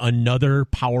when another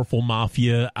powerful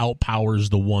mafia outpowers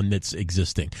the one that's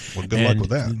existing. Well, good luck with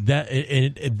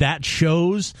that. That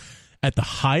shows at the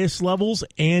highest levels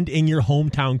and in your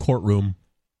hometown courtroom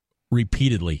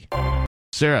repeatedly.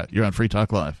 Sarah, you're on Free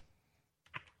Talk Live.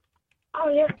 Oh,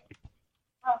 yeah.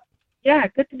 Yeah,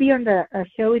 good to be on the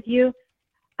show with you.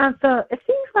 So it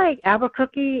seems like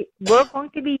Albuquerque, we're going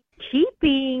to be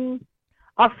keeping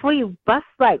a free bus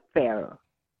ride fare.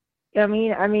 I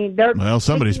mean, they're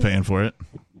somebody's paying for it.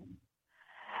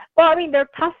 Well, I mean, they're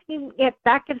tossing it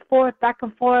back and forth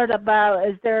about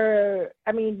they were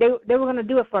going to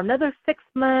do it for another 6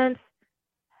 months.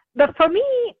 But for me,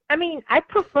 I mean, I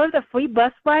prefer the free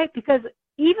bus ride because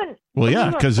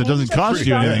because it doesn't cost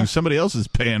you anything. Somebody else is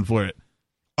paying for it.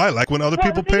 I like when other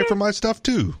people pay for my stuff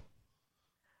too.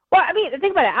 Well, I mean,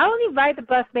 think about it. I only ride the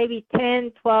bus maybe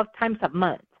 10, 12 times a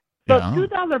month. So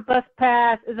 $2 bus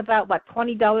pass is about,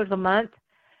 $20 a month?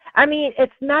 I mean,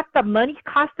 it's not the money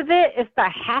cost of it. It's the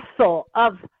hassle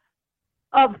of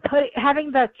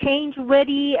having the change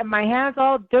ready and my hands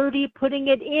all dirty, putting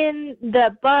it in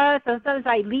the bus. And sometimes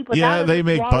I leave without Yeah, they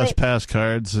make wallet. bus pass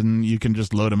cards, and you can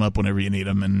just load them up whenever you need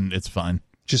them, and it's fine.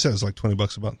 She said it's like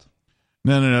 $20 a month.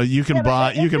 No. You can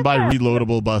buy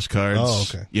reloadable bus cards. Oh,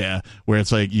 okay. Yeah, where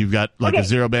it's like you've got a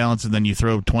zero balance, and then you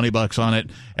throw $20 on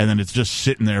it, and then it's just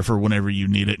sitting there for whenever you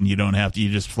need it, and you don't have to. You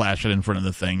just flash it in front of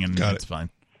the thing, and it's fine.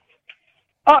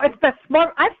 Oh, it's the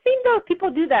smart. I've seen those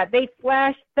people do that. They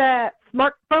flash the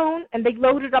smartphone and they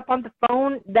load it up on the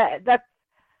phone. That's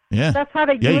how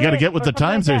they do it. Yeah, you got to get with the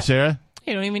times there, Sarah.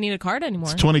 You don't even need a card anymore.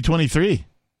 It's 2023.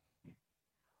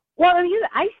 Well,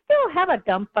 I still have a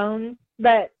dumb phone,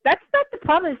 but that's not the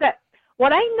problem. Is that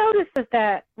what I noticed is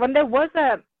that when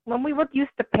we were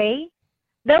used to pay,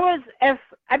 there was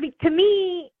to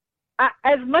me,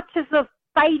 as much as the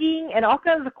fighting and all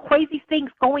kinds of crazy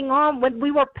things going on when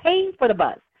we were paying for the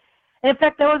bus. In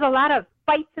fact, there was a lot of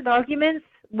fights and arguments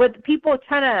with people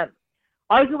trying to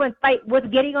argue and fight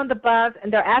with getting on the bus,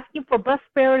 and they're asking for bus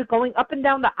fares going up and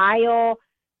down the aisle,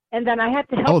 and then I had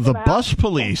to help them out. Oh, the bus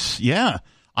police. Yeah.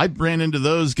 I ran into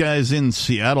those guys in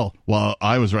Seattle while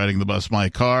I was riding the bus. My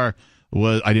car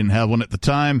I didn't have one at the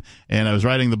time, and I was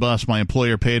riding the bus. My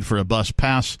employer paid for a bus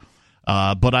pass.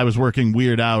 But I was working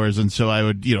weird hours, and so I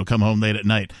would, come home late at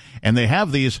night. And they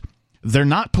have these. They're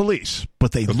not police,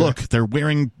 but they look. They're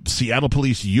wearing Seattle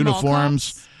police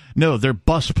uniforms. No, they're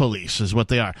bus police is what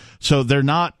they are. So they're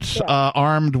not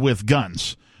armed with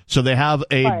guns. So they have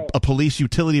a police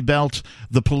utility belt,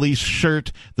 the police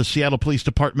shirt, the Seattle Police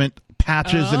Department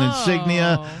patches and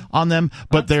insignia on them,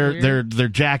 but their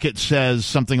jacket says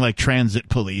something like Transit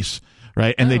Police.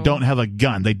 Right, and they don't have a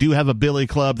gun. They do have a billy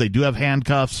club. They do have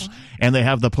handcuffs, and they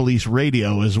have the police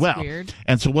radio as well. Weird.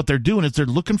 And so what they're doing is they're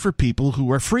looking for people who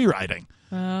are free riding,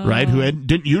 right? Who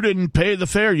didn't pay the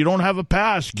fare. You don't have a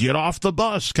pass. Get off the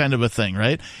bus, kind of a thing,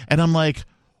 right? And I'm like,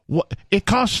 what? It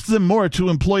costs them more to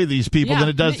employ these people than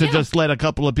it does to just let a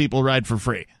couple of people ride for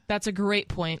free. That's a great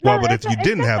point. Well, but if you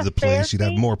didn't have the police, you'd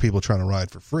have more people trying to ride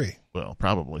for free. Well,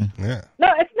 probably. Yeah.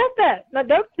 No, it's not that. No,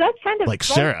 they're kind of like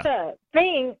Sarah the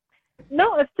thing.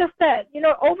 No, it's just that,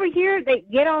 over here they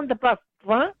get on the bus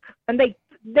drunk and they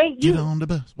get on the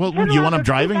bus. Well, you want them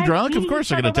driving drunk? Of course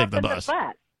they're going to take the bus.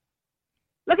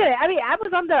 Look at it. I mean, I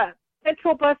was on the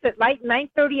Central bus at like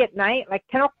 9:30 at night, like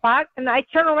 10 o'clock, and I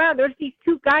turn around. There's these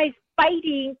two guys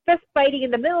fist fighting in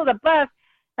the middle of the bus.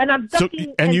 And I'm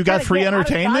ducking, and you got free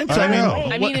entertainment?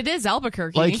 I mean, it is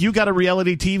Albuquerque. Like, you got a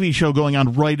reality TV show going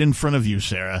on right in front of you,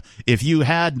 Sarah. If you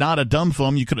had not a dumb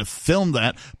phone, you could have filmed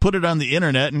that, put it on the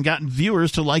internet, and gotten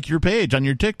viewers to like your page on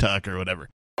your TikTok or whatever.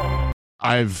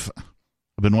 I've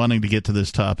been wanting to get to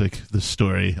this topic, this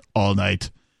story, all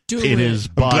night. It is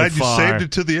I'm glad you saved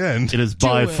it to the end. It is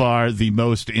by far the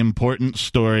most important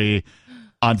story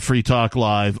on Free Talk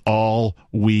Live all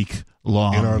week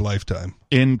long. In our lifetime.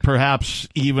 In perhaps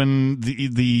even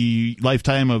the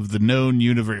lifetime of the known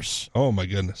universe. Oh, my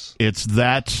goodness. It's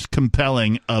that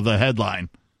compelling of a headline.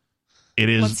 It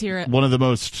is Let's hear it. One of the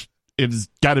most... It's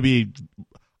got to be...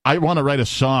 I want to write a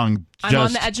song. I'm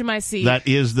on the edge of my seat. That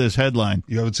is this headline.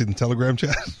 You haven't seen the Telegram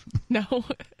chat? No.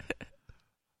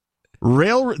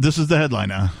 This is the headline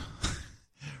now.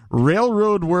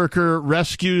 Railroad worker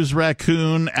rescues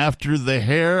raccoon after the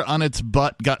hair on its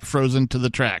butt got frozen to the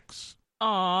tracks.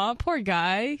 Aw, poor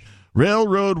guy.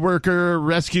 Railroad worker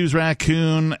rescues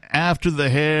raccoon after the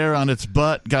hair on its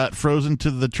butt got frozen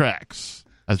to the tracks.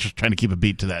 I was just trying to keep a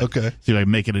beat to that. Okay. See if I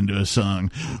can make it into a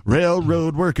song.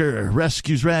 Railroad worker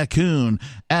rescues raccoon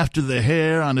after the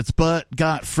hair on its butt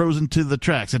got frozen to the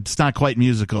tracks. It's not quite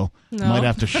musical. No, might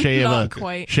have to shave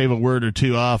a word or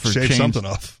two off, or shave change something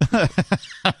off.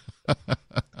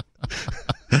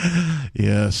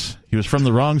 Yes, he was from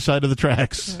the wrong side of the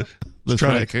tracks.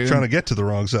 Trying to get to the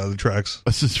wrong side of the tracks.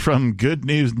 This is from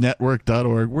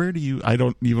goodnewsnetwork.org. Where do you... I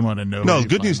don't even want to know. No,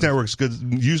 Good News Network's good.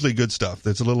 Usually good stuff.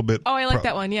 That's a little bit... Oh, I like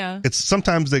that one, yeah. It's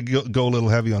sometimes they go a little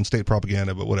heavy on state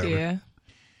propaganda, but whatever.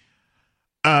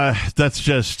 Yeah. That's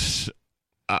just...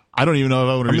 I don't even know if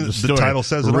I want to read the story. The title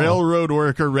says it all. Railroad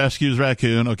worker rescues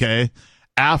raccoon, okay,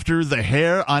 after the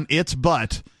hair on its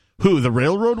butt... Who, the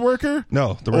railroad worker?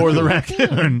 No, the raccoon. Or the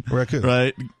raccoon. Raccoon.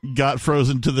 Right, got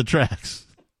frozen to the tracks.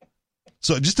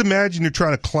 So just imagine you're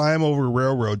trying to climb over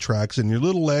railroad tracks and your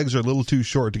little legs are a little too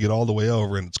short to get all the way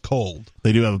over and it's cold.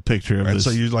 They do have a picture of this.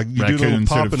 So you do a little raccoon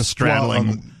pop sort of and a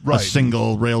straddling a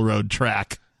single railroad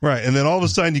track. Right, and then all of a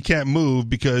sudden you can't move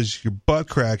because your butt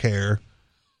crack hair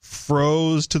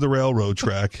froze to the railroad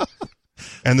track,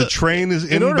 and the train is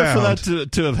inbound. In order for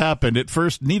that to have happened, it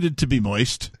first needed to be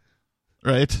moist,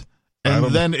 right? And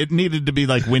then it needed to be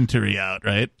like wintry out,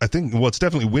 right? I think it's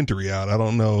definitely wintry out. I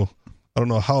don't know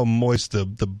how moist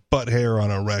the butt hair on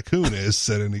a raccoon is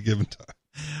at any given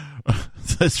time.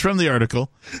 That's from the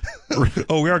article.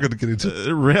 Oh, we are going to get into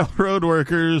it. Railroad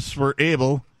workers were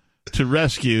able to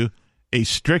rescue a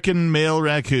stricken male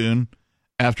raccoon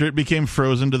after it became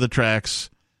frozen to the tracks,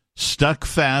 stuck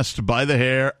fast by the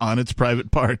hair on its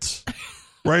private parts.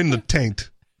 Right in the taint.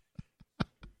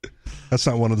 That's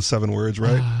not one of the 7 words,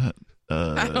 right?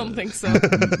 I don't think so.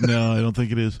 No, I don't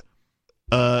think it is.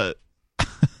 The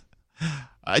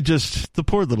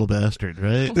poor little bastard,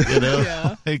 right? You know,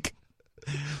 yeah. Like,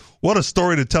 what a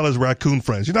story to tell his raccoon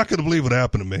friends. You're not going to believe what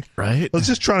happened to me. Right? Let's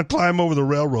just try to climb over the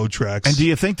railroad tracks. And do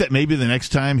you think that maybe the next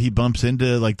time he bumps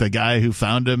into like the guy who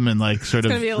found him and like sort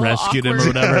of rescued him or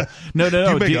whatever? No. Do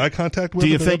you make eye contact with him?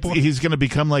 Do you think he's going to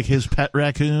become like his pet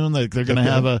raccoon? Like they're going to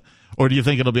have or do you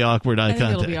think it'll be awkward eye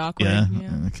contact? It'll be awkward. Yeah.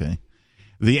 Okay.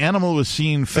 The animal was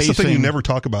seen facing. That's the thing you never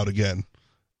talk about again.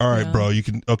 All right, bro, you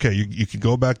can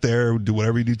go back there, do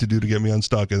whatever you need to do to get me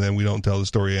unstuck, and then we don't tell the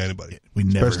story to anybody. We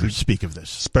never speak of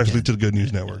this. Especially to the Good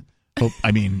News Network. Oh,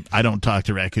 I mean, I don't talk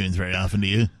to raccoons very often, do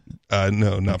you?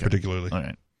 No, not particularly. All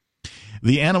right.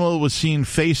 The animal was seen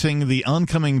facing the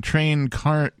oncoming train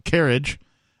carriage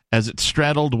as it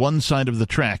straddled one side of the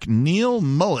track. Neil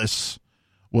Mullis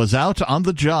was out on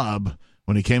the job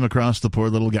when he came across the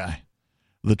poor little guy.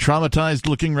 The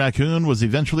traumatized-looking raccoon was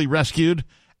eventually rescued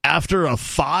after a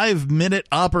 5-minute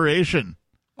operation.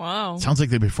 Wow. Sounds like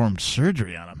they performed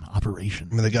surgery on him. Operation.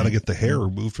 I mean, they got to get the hair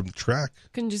removed from the track.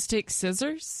 Couldn't just take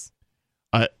scissors?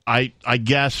 I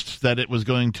guessed that it was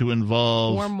going to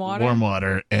involve warm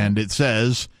water, and it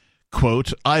says,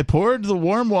 quote, I poured the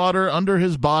warm water under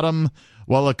his bottom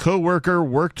while a coworker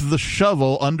worked the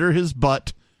shovel under his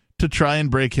butt to try and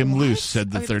break him loose,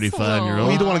 said the 35-year-old.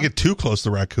 Well, you don't want to get too close to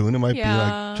the raccoon. It might be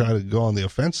like try to go on the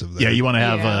offensive there. Yeah, you want to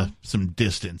have some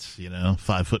distance,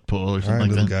 5-foot pole or something like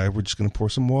little that. Guy, we're just going to pour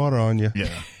some water on you. Yeah.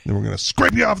 Then we're going to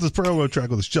scrape you off this railroad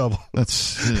track with a shovel.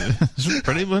 That's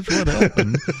pretty much what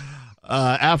happened.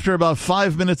 After about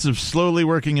 5 minutes of slowly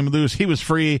working him loose, he was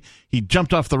free. He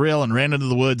jumped off the rail and ran into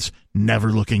the woods,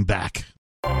 never looking back.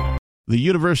 The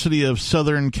University of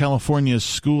Southern California's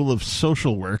School of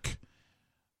Social Work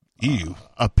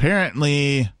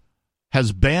apparently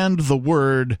has banned the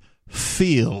word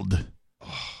field,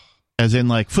 as in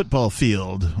like football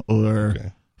field or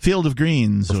field of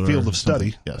greens or field of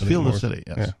study. Yes, field of study,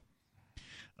 yes.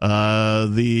 Yeah.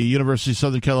 The University of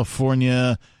Southern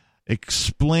California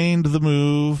explained the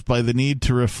move by the need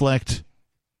to reflect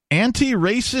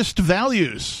anti-racist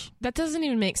values. That doesn't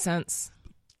even make sense.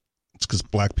 It's because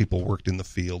black people worked in the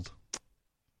field.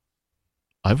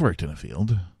 I've worked in a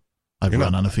field. I've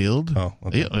run on a field. Oh,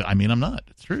 okay. I mean, I'm not.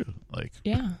 It's true.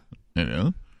 Yeah.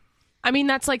 You I mean,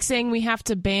 that's like saying we have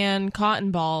to ban cotton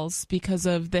balls because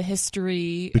of the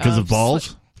history. Because of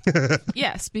balls?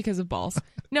 Yes, because of balls.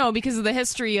 No, because of the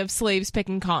history of slaves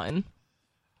picking cotton.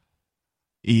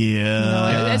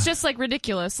 Yeah. It's just like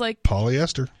ridiculous. Like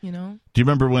polyester. Do you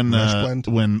remember when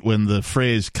the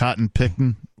phrase cotton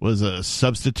picking was a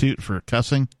substitute for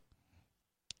cussing?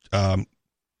 I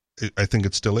think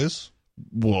it still is.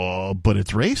 Well, but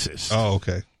it's racist. Oh,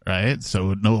 okay. Right?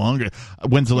 So no longer.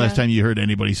 When's the last time you heard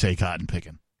anybody say cotton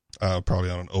picking?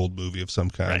 Probably on an old movie of some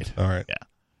kind. Right. All right. Yeah.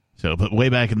 So, but way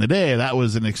back in the day, that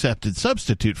was an accepted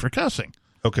substitute for cussing.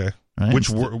 Okay. Right? Which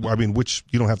word? I mean,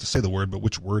 you don't have to say the word, but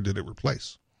which word did it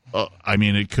replace? I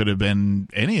mean, it could have been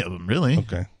any of them, really.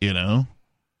 Okay.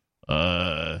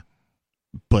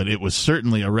 But it was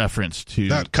certainly a reference to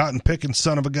that cotton picking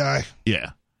son of a guy.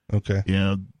 Yeah. Okay.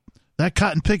 That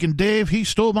cotton picking Dave, he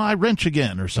stole my wrench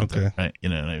again or something. Okay. Right? You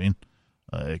know what I mean?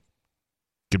 It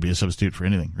could be a substitute for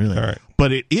anything, really. All right.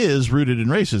 But it is rooted in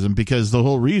racism because the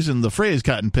whole reason the phrase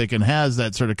cotton picking has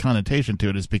that sort of connotation to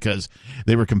it is because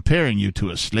they were comparing you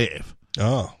to a slave.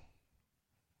 Oh.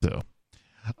 So,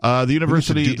 the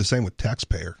university... We need to do the same with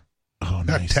taxpayer. Oh,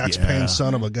 that nice. taxpaying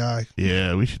son of a guy.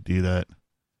 Yeah, we should do that.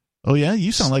 Oh, yeah?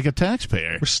 You sound like a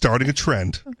taxpayer. We're starting a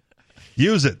trend.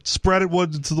 Use it. Spread it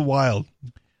into the wild.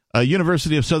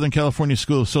 University of Southern California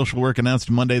School of Social Work announced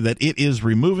Monday that it is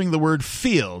removing the word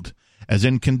field, as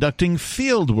in conducting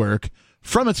field work,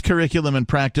 from its curriculum and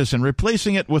practice and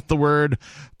replacing it with the word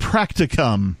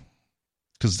practicum.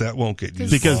 Because that won't get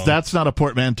used. Because that's not a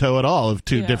portmanteau at all of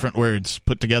two different words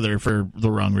put together for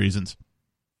the wrong reasons.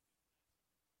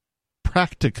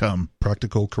 Practicum.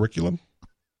 Practical curriculum?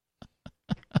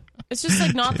 It's just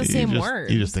like not the same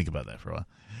word. You just think about that for a while.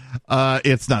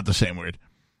 It's not the same word.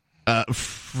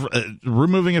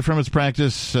 Removing it from its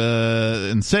practice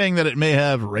and saying that it may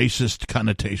have racist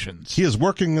connotations. He is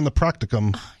working in the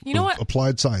practicum You know of what?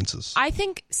 applied sciences. I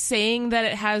think saying that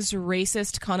it has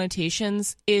racist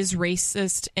connotations is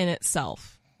racist in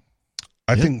itself.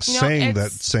 I think You know, saying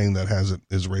it's- that has it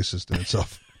is racist in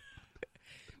itself.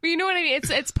 But you know what I mean?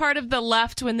 It's part of the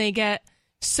left when they get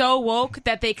so woke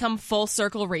that they come full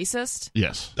circle racist.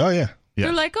 Yes. Oh, yeah. Yeah.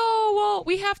 They're like, oh, well,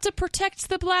 we have to protect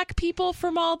the black people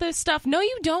from all this stuff. No,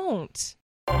 you don't.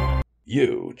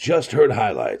 You just heard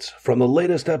highlights from the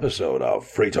latest episode of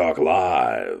Free Talk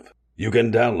Live. You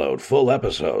can download full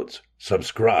episodes,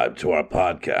 subscribe to our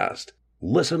podcast,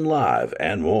 listen live,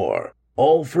 and more,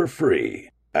 all for free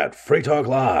at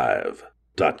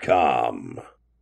freetalklive.com.